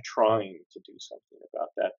of trying to do something about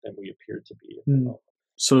that than we appear to be at the moment.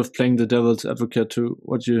 Sort of playing the devil's advocate to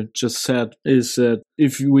what you just said is that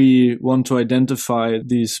if we want to identify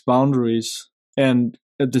these boundaries and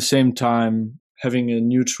at the same time having a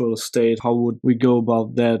neutral state, how would we go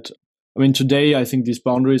about that? I mean, today, I think these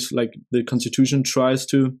boundaries, like the Constitution tries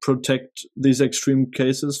to protect these extreme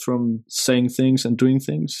cases from saying things and doing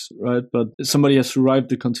things, right? But somebody has to write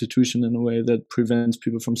the Constitution in a way that prevents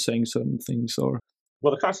people from saying certain things or...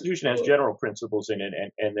 Well, the Constitution has general principles in it,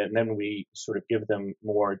 and then we sort of give them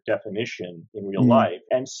more definition in real life.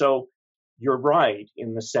 And so you're right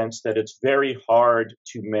in the sense that it's very hard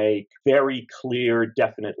to make very clear,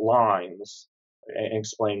 definite lines and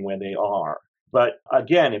explain where they are. But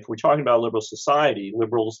again, if we're talking about a liberal society,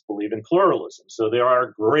 liberals believe in pluralism. So there are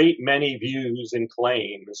a great many views and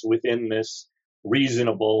claims within this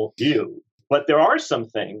reasonable view. But there are some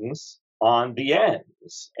things on the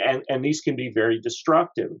ends, and these can be very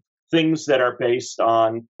destructive. Things that are based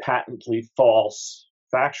on patently false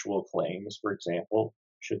factual claims, for example,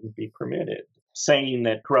 shouldn't be permitted. saying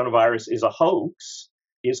that coronavirus is a hoax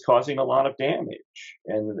is causing a lot of damage,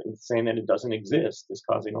 and saying that it doesn't exist is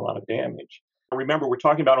causing a lot of damage. Remember, we're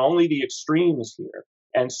talking about only the extremes here.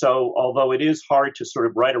 And so, although it is hard to sort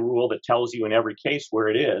of write a rule that tells you in every case where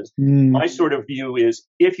it is, my sort of view is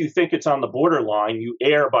if you think it's on the borderline, you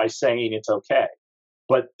err by saying it's okay.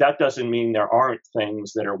 But that doesn't mean there aren't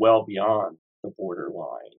things that are well beyond the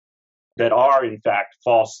borderline, that are, in fact,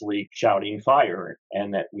 falsely shouting fire,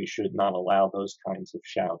 and that we should not allow those kinds of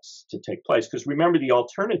shouts to take place. Because remember, the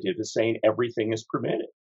alternative is saying everything is permitted.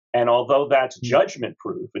 And although that's judgment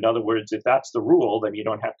proof, in other words, if that's the rule, then you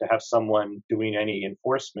don't have to have someone doing any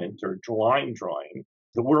enforcement or line drawing.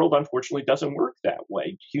 The world, unfortunately, doesn't work that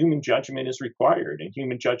way. Human judgment is required, and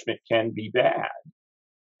human judgment can be bad,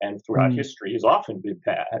 and throughout history has often been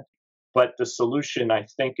bad. But the solution, I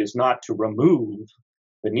think, is not to remove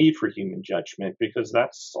the need for human judgment, because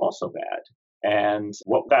that's also bad. And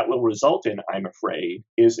what that will result in, I'm afraid,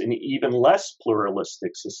 is an even less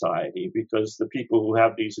pluralistic society, because the people who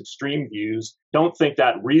have these extreme views don't think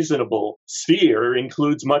that reasonable sphere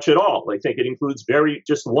includes much at all. They think it includes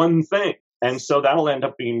just one thing. And so that'll end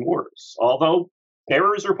up being worse. Although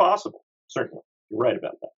errors are possible, certainly. You're right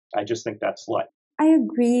about that. I just think that's life. I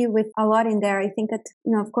agree with a lot in there. I think that,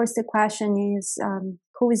 of course, the question is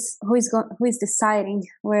who is deciding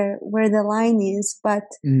where the line is. But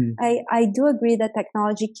I do agree that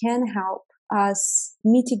technology can help us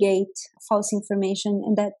mitigate false information,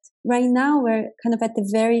 and that right now we're kind of at the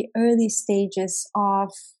very early stages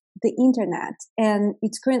of the internet, and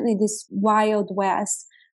it's currently this wild west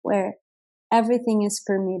where everything is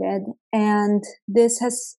permitted, and this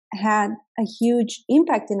has had a huge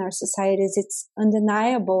impact in our societies. It's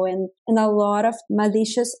undeniable, and a lot of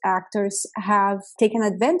malicious actors have taken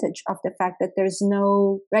advantage of the fact that there's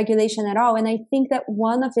no regulation at all. And I think that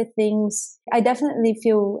one of the things, I definitely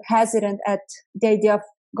feel hesitant at the idea of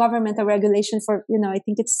governmental regulation for, I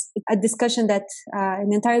think it's a discussion that,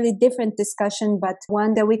 an entirely different discussion, but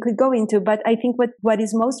one that we could go into. But I think what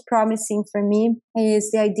is most promising for me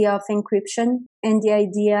is the idea of encryption, and the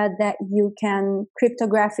idea that you can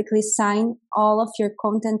cryptographically sign all of your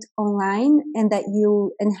content online, and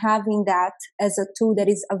having that as a tool that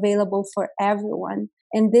is available for everyone.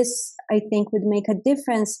 And this, I think, would make a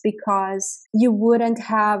difference, because you wouldn't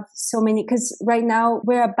have so many, because right now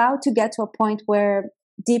we're about to get to a point where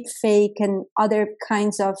deep fake and other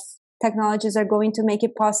kinds of technologies are going to make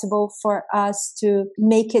it possible for us to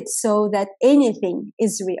make it so that anything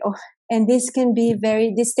is real. And this can be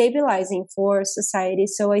very destabilizing for society.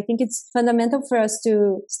 So I think it's fundamental for us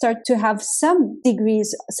to start to have some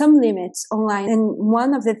degrees, some limits online. And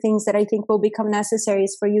one of the things that I think will become necessary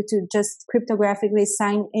is for you to just cryptographically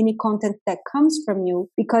sign any content that comes from you,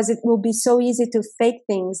 because it will be so easy to fake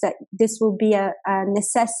things that this will be a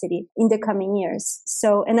necessity in the coming years.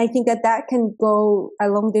 So, and I think that can go a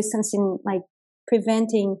long distance in like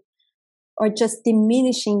preventing or just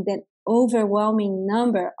diminishing the overwhelming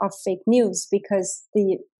number of fake news, because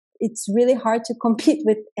it's really hard to compete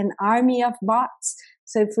with an army of bots.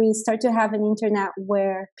 So if we start to have an internet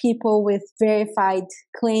where people with verified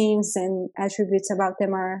claims and attributes about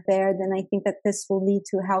them are there, then I think that this will lead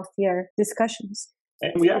to healthier discussions.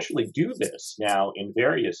 And we actually do this now in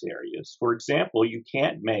various areas. For example, you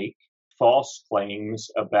can't make false claims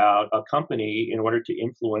about a company in order to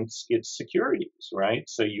influence its securities, right?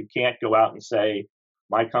 So you can't go out and say,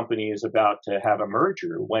 my company is about to have a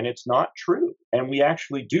merger, when it's not true. And we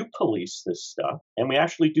actually do police this stuff, and we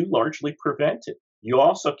actually do largely prevent it. You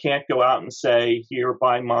also can't go out and say, here,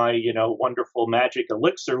 buy my, wonderful magic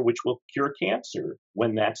elixir, which will cure cancer,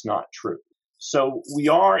 when that's not true. So we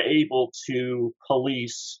are able to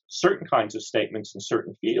police certain kinds of statements in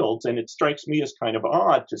certain fields. And it strikes me as kind of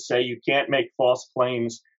odd to say you can't make false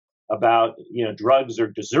claims about, drugs or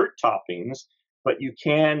dessert toppings, but you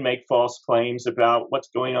can make false claims about what's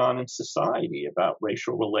going on in society, about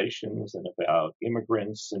racial relations and about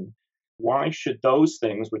immigrants. And why should those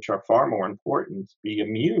things, which are far more important, be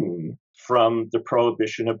immune from the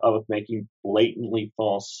prohibition of making blatantly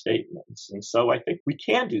false statements? And so I think we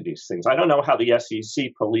can do these things. I don't know how the SEC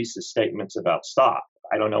polices statements about stock.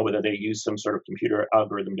 I don't know whether they use some sort of computer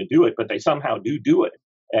algorithm to do it, but they somehow do it.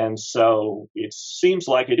 And so it seems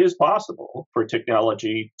like it is possible for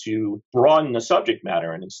technology to broaden the subject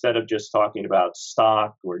matter. And instead of just talking about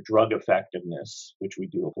stock or drug effectiveness, which we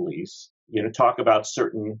do police, talk about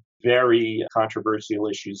certain very controversial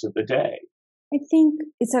issues of the day. I think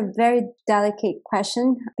it's a very delicate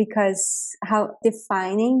question, because how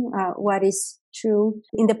defining what is true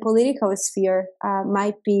in the political sphere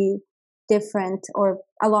might be different or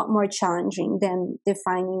a lot more challenging than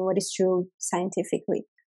defining what is true scientifically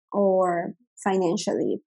or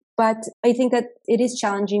financially. But I think that it is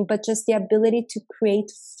challenging, but just the ability to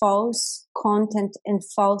create false content and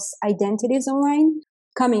false identities online,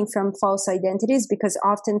 coming from false identities, because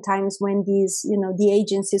oftentimes when these, the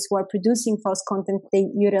agencies who are producing false content, they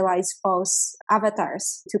utilize false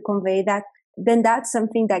avatars to convey that, then that's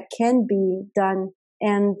something that can be done.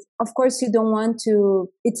 And of course,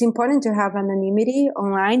 it's important to have anonymity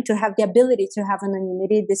online, to have the ability to have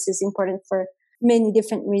anonymity. This is important for many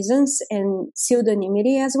different reasons, and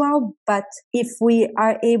pseudonymity as well. But if we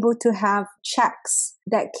are able to have checks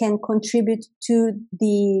that can contribute to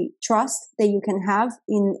the trust that you can have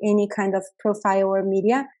in any kind of profile or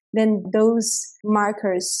media, then those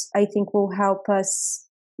markers, I think, will help us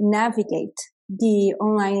navigate the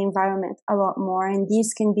online environment a lot more. And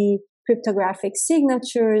these can be cryptographic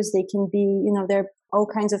signatures. They can be, there are all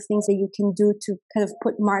kinds of things that you can do to kind of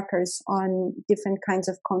put markers on different kinds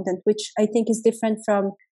of content, which I think is different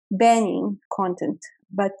from banning content,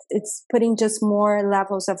 but it's putting just more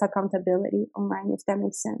levels of accountability online, if that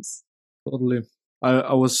makes sense. Totally.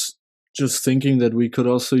 I was just thinking that we could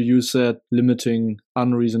also use that limiting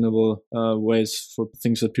unreasonable ways for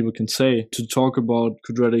things that people can say to talk about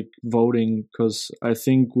quadratic voting, because I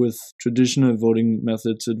think with traditional voting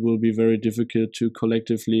methods, it will be very difficult to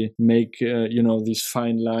collectively make, these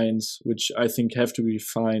fine lines, which I think have to be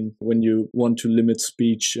fine when you want to limit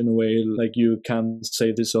speech in a way, like you can't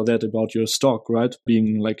say this or that about your stock, right?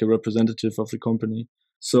 Being like a representative of the company.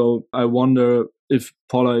 So I wonder if,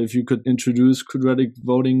 Paula, if you could introduce quadratic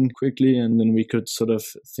voting quickly, and then we could sort of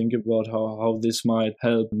think about how this might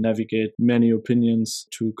help navigate many opinions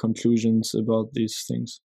to conclusions about these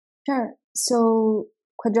things. Sure. So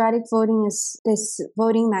quadratic voting is this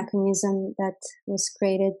voting mechanism that was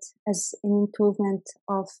created as an improvement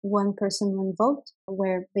of one person, one vote,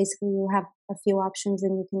 where basically you have a few options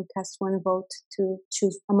and you can cast one vote to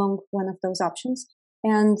choose among one of those options.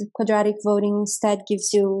 And quadratic voting instead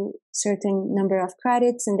gives you certain number of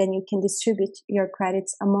credits, and then you can distribute your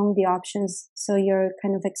credits among the options. So you're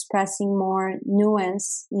kind of expressing more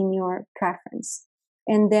nuance in your preference.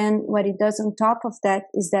 And then what it does on top of that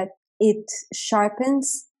is that it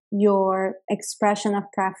sharpens your expression of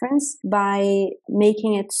preference by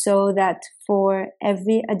making it so that for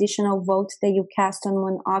every additional vote that you cast on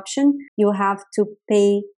one option, you have to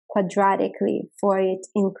pay quadratically for it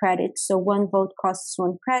in credits. So one vote costs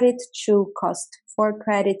 1 credit, 2 cost 4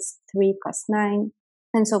 credits, 3 cost 9,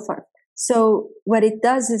 and so forth. So what it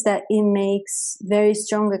does is that it makes very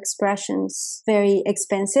strong expressions very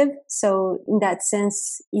expensive. So in that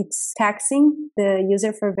sense, it's taxing the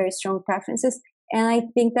user for very strong preferences. And I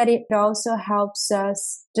think that it also helps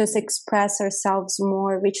us just express ourselves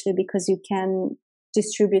more richly, because you can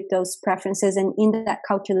distribute those preferences, and in that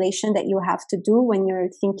calculation that you have to do when you're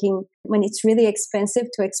thinking, when it's really expensive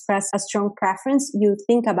to express a strong preference, you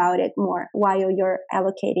think about it more while you're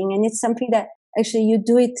allocating. And it's something that actually you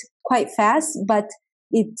do it quite fast, but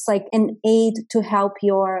it's like an aid to help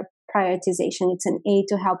your prioritization. It's an aid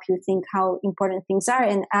to help you think how important things are.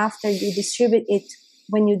 And after you distribute it,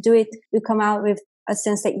 when you do it, you come out with a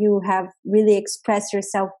sense that you have really expressed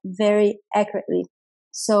yourself very accurately.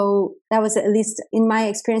 So that was, at least in my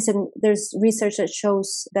experience, and there's research that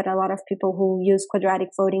shows that a lot of people who use quadratic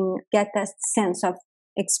voting get that sense of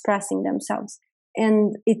expressing themselves.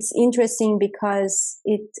 And it's interesting because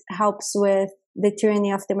it helps with the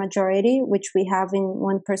tyranny of the majority, which we have in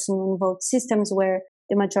one person, one vote systems, where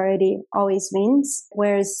the majority always wins.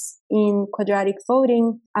 Whereas in quadratic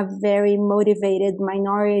voting, a very motivated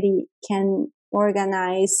minority can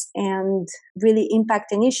organize and really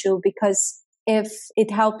impact an issue, because if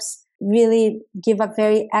it helps really give a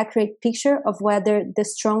very accurate picture of whether the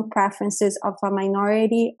strong preferences of a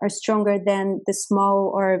minority are stronger than the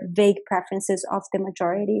small or vague preferences of the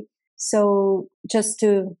majority. So just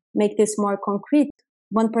to make this more concrete,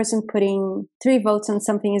 one person putting 3 votes on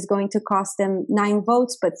something is going to cost them 9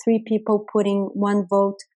 votes, but 3 people putting 1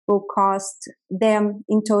 vote will cost them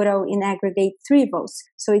in total, in aggregate, 3 votes.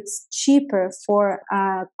 So it's cheaper for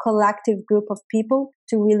a collective group of people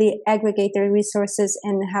to really aggregate their resources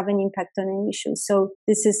and have an impact on an issue. So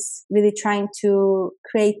this is really trying to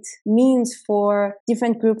create means for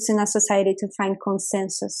different groups in a society to find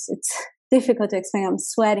consensus. It's difficult to explain. I'm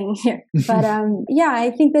sweating here. But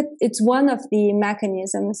I think that it's one of the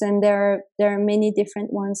mechanisms, and there are many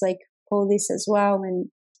different ones like police as well, and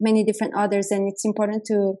many different others. And it's important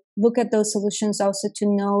to look at those solutions also to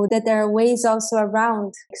know that there are ways also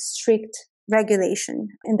around strict regulation,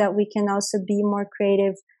 and that we can also be more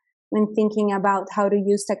creative when thinking about how to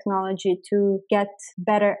use technology to get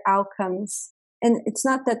better outcomes And it's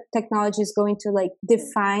not that technology is going to like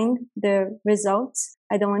define the results.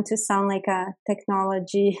 I don't want to sound like a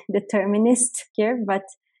technology determinist here, but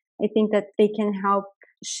I think that they can help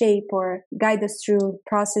shape or guide us through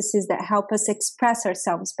processes that help us express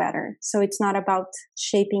ourselves better. So it's not about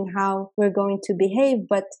shaping how we're going to behave,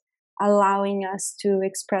 but allowing us to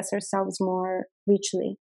express ourselves more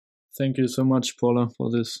richly. Thank you so much, Paula,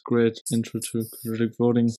 for this great intro to quadratic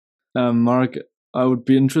voting. Mark, I would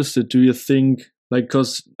be interested, do you think,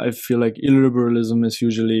 because I feel like illiberalism is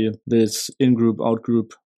usually this in-group,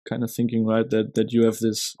 out-group kind of thinking, right? That you have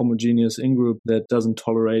this homogeneous in-group that doesn't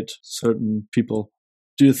tolerate certain people.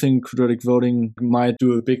 Do you think quadratic voting might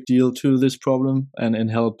do a big deal to this problem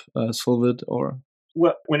and help solve it? Or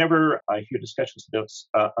well, whenever I hear discussions of this,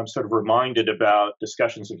 I'm sort of reminded about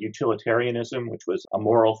discussions of utilitarianism, which was a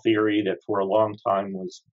moral theory that for a long time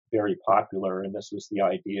was very popular. And this was the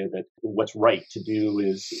idea that what's right to do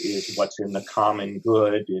is what's in the common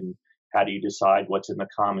good, and how do you decide what's in the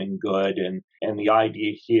common good? And the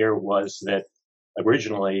idea here was that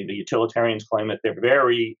originally the utilitarians claim that they're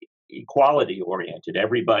very equality oriented.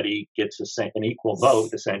 Everybody gets an equal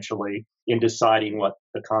vote, essentially, in deciding what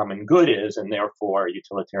the common good is, and therefore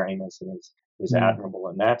utilitarianism is admirable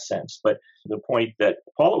in that sense. But the point that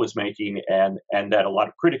Paula was making, and that a lot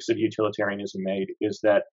of critics of utilitarianism made, is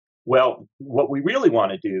that, well, what we really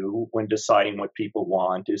want to do when deciding what people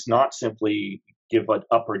want is not simply give an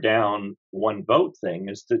up or down one vote thing,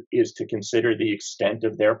 is to consider the extent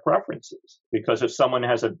of their preferences. Because if someone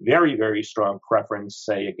has a very, very strong preference,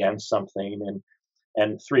 say, against something,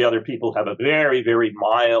 and three other people have a very, very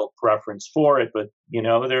mild preference for it, but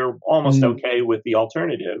they're almost okay with the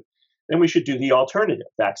alternative, then we should do the alternative.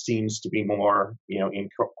 That seems to be more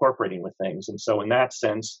incorporating with things. And so in that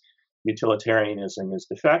sense, utilitarianism is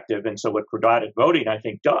defective. And so what quadratic voting, I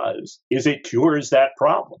think, does is it cures that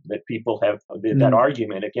problem that people have, that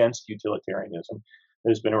argument against utilitarianism that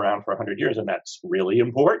has been around for 100 years. And that's really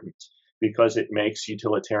important because it makes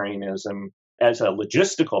utilitarianism as a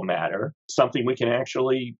logistical matter something we can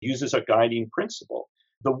actually use as a guiding principle.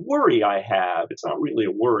 The worry I have, it's not really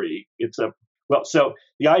a worry, so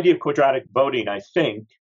the idea of quadratic voting, I think,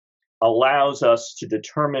 allows us to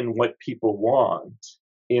determine what people want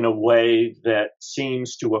in a way that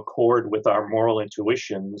seems to accord with our moral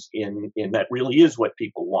intuitions in that really is what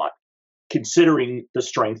people want, considering the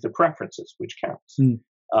strength of preferences, which counts.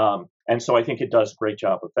 And so I think it does a great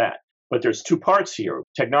job of that. But there's two parts here.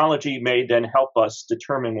 Technology may then help us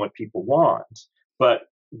determine what people want, but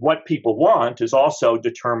what people want is also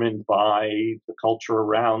determined by the culture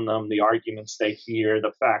around them, the arguments they hear,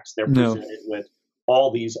 the facts they're presented with,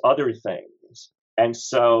 all these other things. And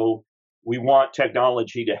so we want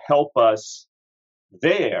technology to help us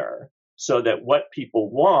there so that what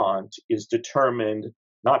people want is determined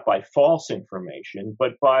not by false information,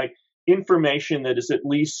 but by information that is at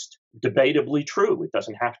least debatably true. It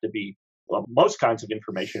doesn't have to be, most kinds of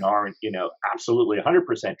information aren't, absolutely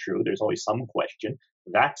 100% true. There's always some question.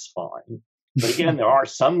 That's fine. But again, there are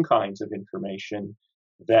some kinds of information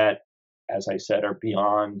that, as I said, are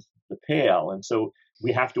beyond the pale. And so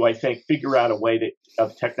we have to, I think, figure out a way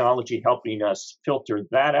of technology helping us filter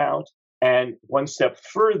that out. And one step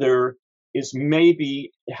further is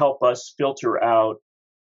maybe help us filter out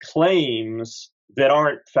claims that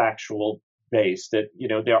aren't factual based. That,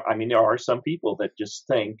 there are some people that just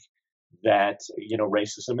think that,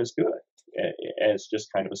 racism is good as just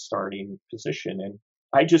kind of a starting position. And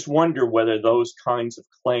I just wonder whether those kinds of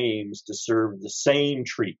claims deserve the same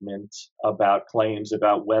treatment about claims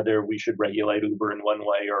about whether we should regulate Uber in one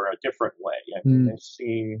way or a different way. I mean, they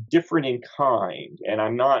seem different in kind, and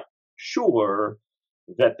I'm not sure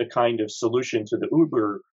that the kind of solution to the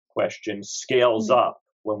Uber question scales up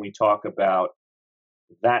when we talk about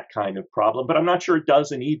that kind of problem, but I'm not sure it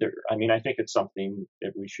doesn't either. I mean, I think it's something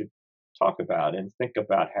that we should talk about and think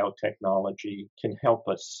about how technology can help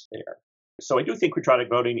us there. So I do think quadratic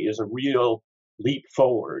voting is a real leap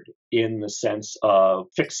forward in the sense of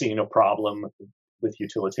fixing a problem with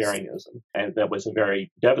utilitarianism. And that was a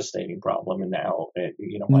very devastating problem, and now it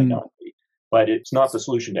might not be. But it's not the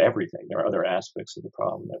solution to everything. There are other aspects of the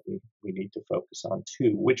problem that we need to focus on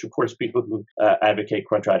too, which of course people who advocate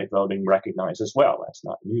quadratic voting recognize as well. That's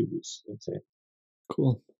not news.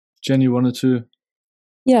 Cool. Jen, you wanted to?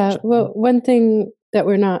 Yeah, well, one thing that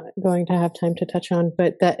we're not going to have time to touch on,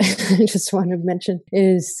 but that I just want to mention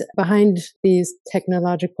is behind these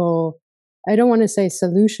technological, I don't want to say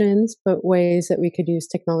solutions, but ways that we could use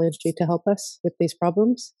technology to help us with these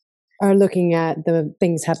problems, are looking at the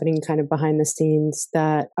things happening kind of behind the scenes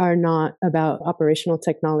that are not about operational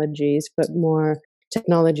technologies, but more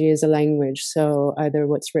technology is a language. So either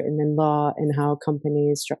what's written in law and how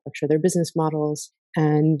companies structure their business models,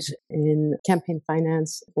 and in campaign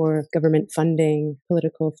finance or government funding,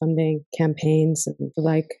 political funding, campaigns and the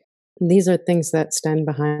like. These are things that stand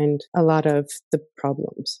behind a lot of the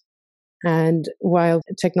problems. And while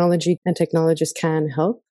technology and technologists can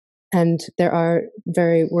help, and there are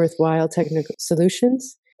very worthwhile technical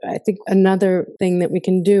solutions, I think another thing that we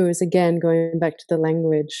can do is, again, going back to the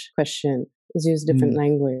language question, is use different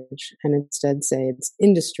language and instead say it's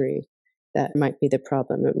industry that might be the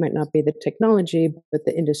problem. It might not be the technology, but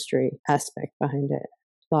the industry aspect behind it.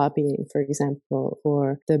 Lobbying, for example,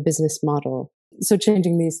 or the business model. So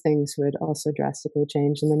changing these things would also drastically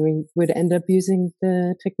change. And then we would end up using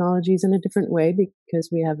the technologies in a different way because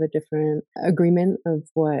we have a different agreement of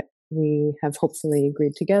what we have hopefully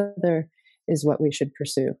agreed together is what we should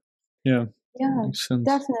pursue. Yeah, makes sense.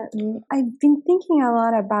 Definitely. I've been thinking a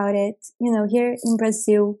lot about it. Here in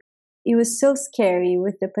Brazil, it was so scary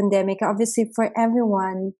with the pandemic, obviously for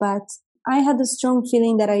everyone, but I had a strong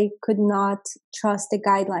feeling that I could not trust the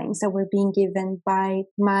guidelines that were being given by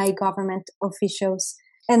my government officials.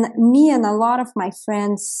 And me and a lot of my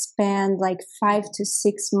friends spent like 5 to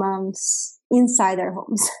 6 months inside our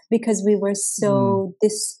homes because we were so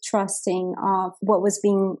distrusting of what was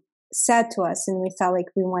being said to us, and we felt like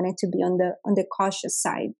we wanted to be on the cautious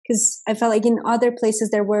side. Because I felt like in other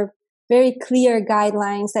places there were very clear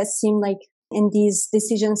guidelines that seemed like, and these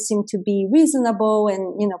decisions seem to be reasonable.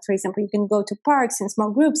 And, for example, you can go to parks in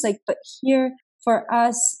small groups, but here for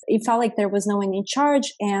us, it felt like there was no one in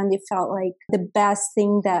charge. And it felt like the best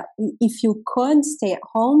thing that if you could stay at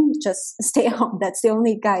home, just stay at home. That's the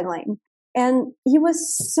only guideline. And it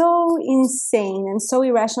was so insane and so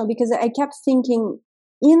irrational because I kept thinking,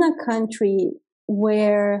 in a country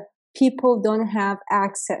where people don't have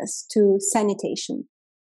access to sanitation,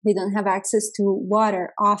 they don't have access to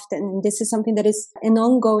water often, and this is something that is an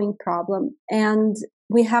ongoing problem, and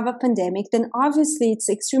we have a pandemic, then obviously it's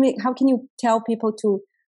extremely, how can you tell people to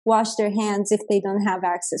wash their hands if they don't have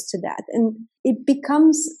access to that? And it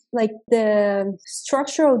becomes like the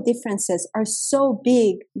structural differences are so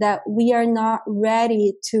big that we are not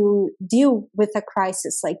ready to deal with a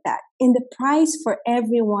crisis like that. And the price for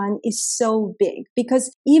everyone is so big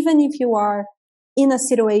because even if you are in a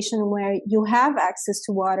situation where you have access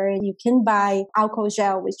to water and you can buy alcohol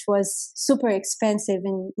gel, which was super expensive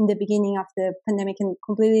in the beginning of the pandemic and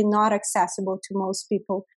completely not accessible to most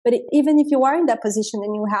people. But even if you are in that position,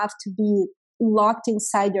 then you have to be locked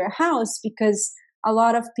inside your house because a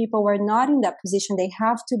lot of people were not in that position. They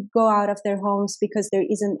have to go out of their homes because there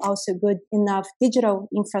isn't also good enough digital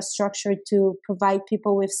infrastructure to provide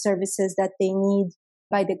people with services that they need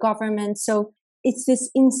by the government. So it's this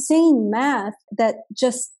insane math that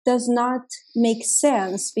just does not make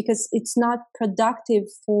sense because it's not productive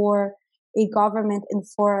for a government and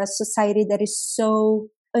for a society that is so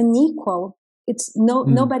unequal. It's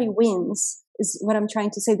nobody wins is what I'm trying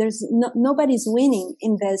to say. There's nobody's winning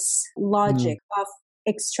in this logic of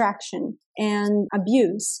extraction and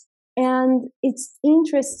abuse. And it's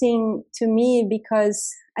interesting to me because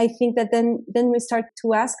I think that then we start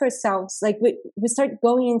to ask ourselves, we start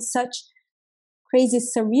going in such crazy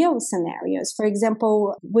surreal scenarios. For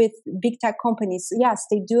example, with big tech companies, yes,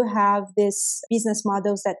 they do have these business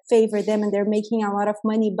models that favor them and they're making a lot of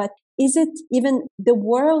money, but is it even the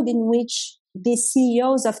world in which the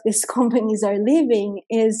CEOs of these companies are living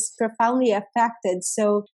is profoundly affected?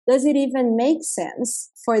 So does it even make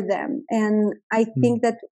sense for them? And I think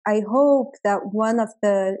that I hope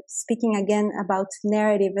that speaking again about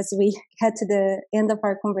narrative as we head to the end of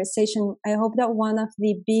our conversation, I hope that one of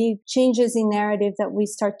the big changes in narrative that we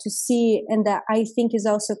start to see and that I think is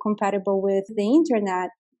also compatible with the internet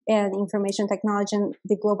and information technology and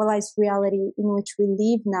the globalized reality in which we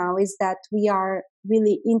live now is that we are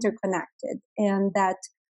really interconnected and that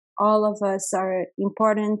all of us are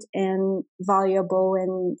important and valuable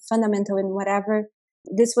and fundamental in whatever.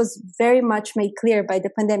 This was very much made clear by the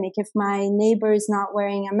pandemic. If my neighbor is not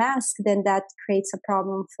wearing a mask, then that creates a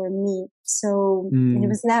problem for me. So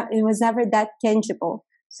it was never that tangible.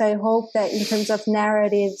 So I hope that in terms of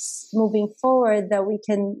narratives moving forward, that we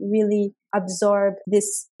can really absorb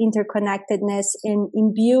this interconnectedness and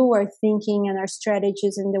imbue our thinking and our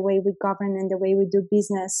strategies and the way we govern and the way we do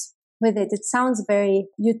business with it. It sounds very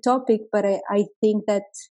utopic, but I think that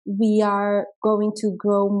we are going to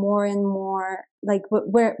grow more and more. Like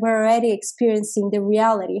we're already experiencing the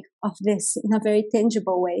reality of this in a very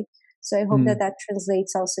tangible way. So I hope that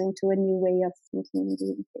translates also into a new way of thinking and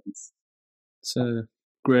doing things. It's a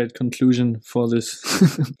great conclusion for this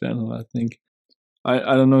panel, I think.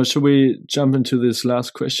 I don't know. Should we jump into this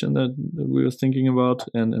last question that we were thinking about,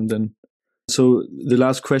 and then? So the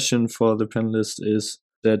last question for the panelists is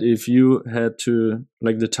that if you had to,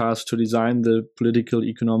 like, the task to design the political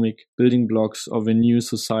economic building blocks of a new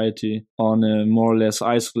society on a more or less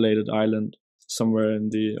isolated island somewhere in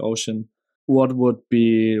the ocean, what would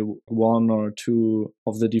be one or two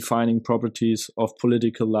of the defining properties of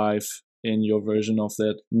political life in your version of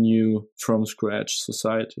that new from scratch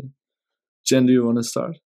society? Jen, do you want to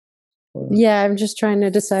start? Yeah, I'm just trying to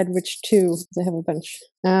decide which two. I have a bunch.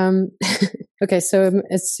 Okay, so I'm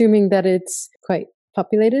assuming that it's quite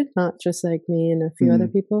populated, not just like me and a few other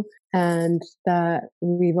people, and that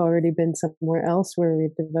we've already been somewhere else where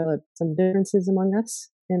we've developed some differences among us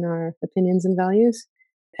in our opinions and values,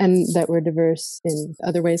 and that we're diverse in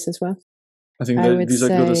other ways as well. I think that these are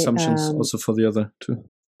good assumptions also for the other two.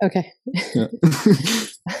 Okay. Yeah.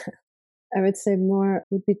 I would say more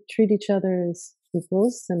would be treat each other as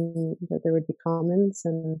equals, and that there would be commons,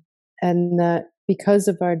 and that because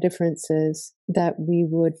of our differences, that we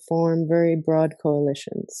would form very broad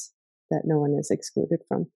coalitions that no one is excluded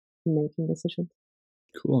from in making decisions.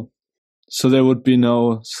 Cool. So there would be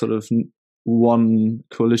no sort of one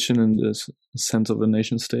coalition in this sense of a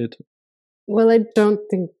nation state? Well, I don't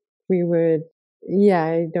think we would. Yeah,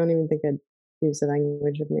 I don't even think I'd use the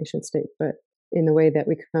language of nation state, but in the way that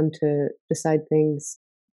we come to decide things,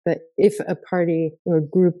 that if a party or a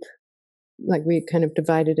group, like we kind of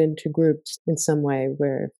divided into groups in some way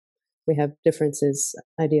where we have differences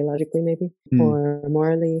ideologically maybe, or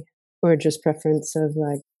morally, or just preference of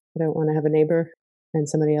like, I don't want to have a neighbor and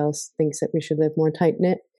somebody else thinks that we should live more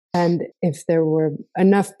tight-knit. And if there were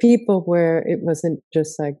enough people where it wasn't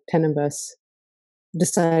just like 10 of us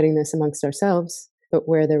deciding this amongst ourselves, but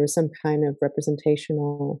where there was some kind of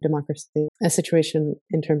representational democracy, a situation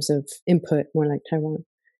in terms of input, more like Taiwan,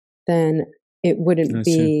 then it wouldn't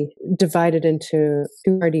be divided into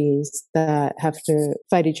two parties that have to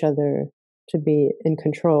fight each other to be in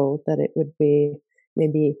control, that it would be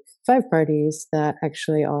maybe 5 parties that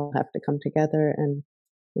actually all have to come together and,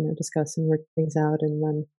 you know, discuss and work things out and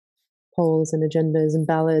run polls and agendas and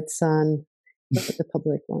ballots on what the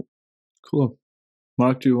public want. Cool.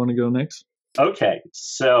 Mark, do you want to go next? Okay,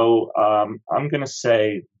 so I'm going to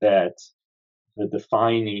say that the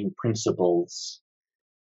defining principles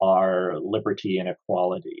are liberty and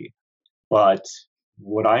equality. But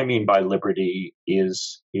what I mean by liberty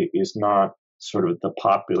is not sort of the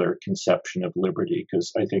popular conception of liberty,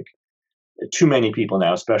 because I think too many people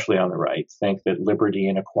now, especially on the right, think that liberty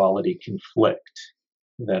and equality conflict,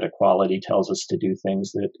 that equality tells us to do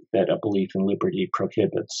things that a belief in liberty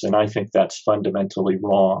prohibits. And I think that's fundamentally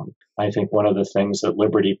wrong. I think one of the things that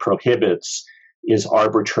liberty prohibits is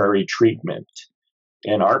arbitrary treatment.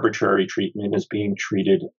 And arbitrary treatment is being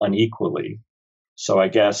treated unequally. So I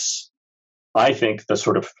think the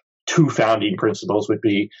sort of 2 founding principles would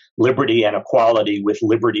be liberty and equality, with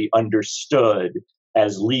liberty understood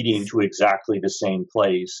as leading to exactly the same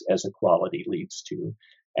place as equality leads to.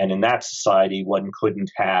 And in that society, one couldn't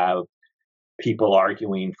have people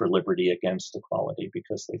arguing for liberty against equality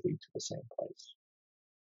because they lead to the same place.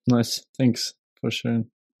 Nice. Thanks for sharing.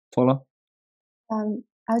 Paula?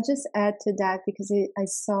 I'll just add to that because I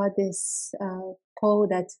saw this poll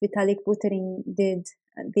that Vitalik Buterin did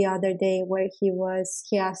the other day where he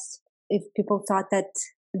asked if people thought that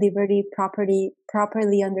liberty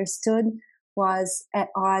properly understood was at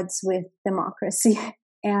odds with democracy.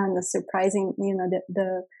 And the surprising,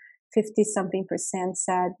 the 50-something%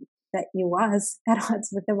 said that he was at odds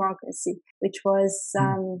with democracy, which was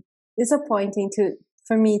disappointing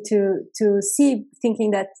for me to see,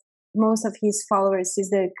 thinking that most of his followers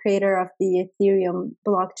is the creator of the Ethereum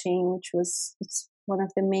blockchain, which it's one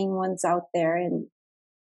of the main ones out there. And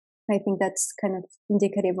I think that's kind of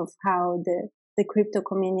indicative of how the crypto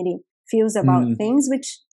community feels about things,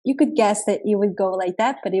 which you could guess that you would go like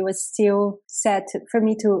that, but it was still sad for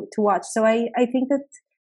me to watch. So I think that,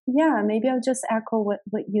 maybe I'll just echo what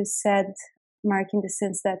you said, Mark, in the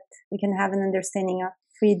sense that we can have an understanding of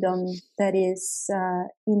freedom that is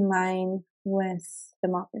in line with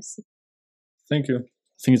democracy. Thank you.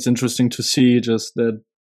 I think it's interesting to see just that.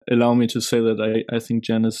 Allow me to say that I think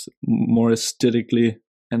Jen is more aesthetically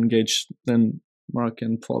engaged than Mark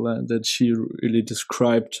and Paula, that she really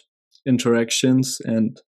described interactions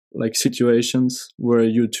and like situations where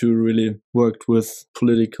you two really worked with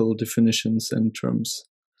political definitions and terms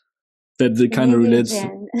that they kind of relates.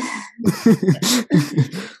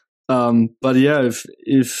 But yeah,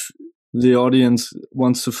 if the audience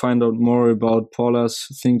wants to find out more about Paula's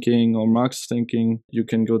thinking or Mark's thinking, you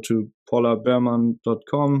can go to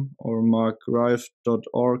paulaberman.com or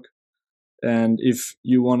markrife.org And if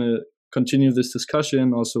you want to continue this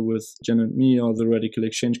discussion also with Jen and me or the Radical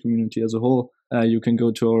Exchange community as a whole, you can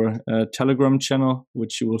go to our Telegram channel,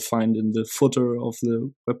 which you will find in the footer of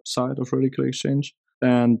the website of Radical Exchange.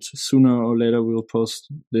 And sooner or later, we'll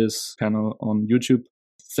post this panel on YouTube.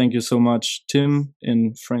 Thank you so much, Tim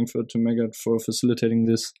in Frankfurt to Megat, for facilitating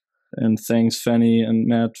this. And thanks, Fanny and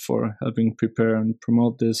Matt, for helping prepare and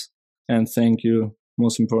promote this. And thank you,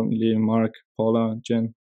 most importantly, Mark, Paula,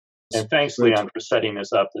 Jen. And thanks, Leon, for setting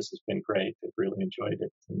this up. This has been great. I've really enjoyed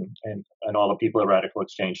it. And all the people at Radical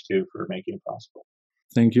Exchange, too, for making it possible.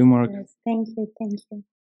 Thank you, Mark. Yes, thank you.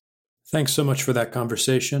 Thanks so much for that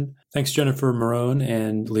conversation. Thanks, Jennifer Morone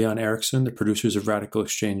and Leon Erickson, the producers of Radical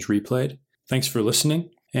Exchange Replayed. Thanks for listening,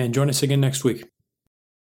 and join us again next week.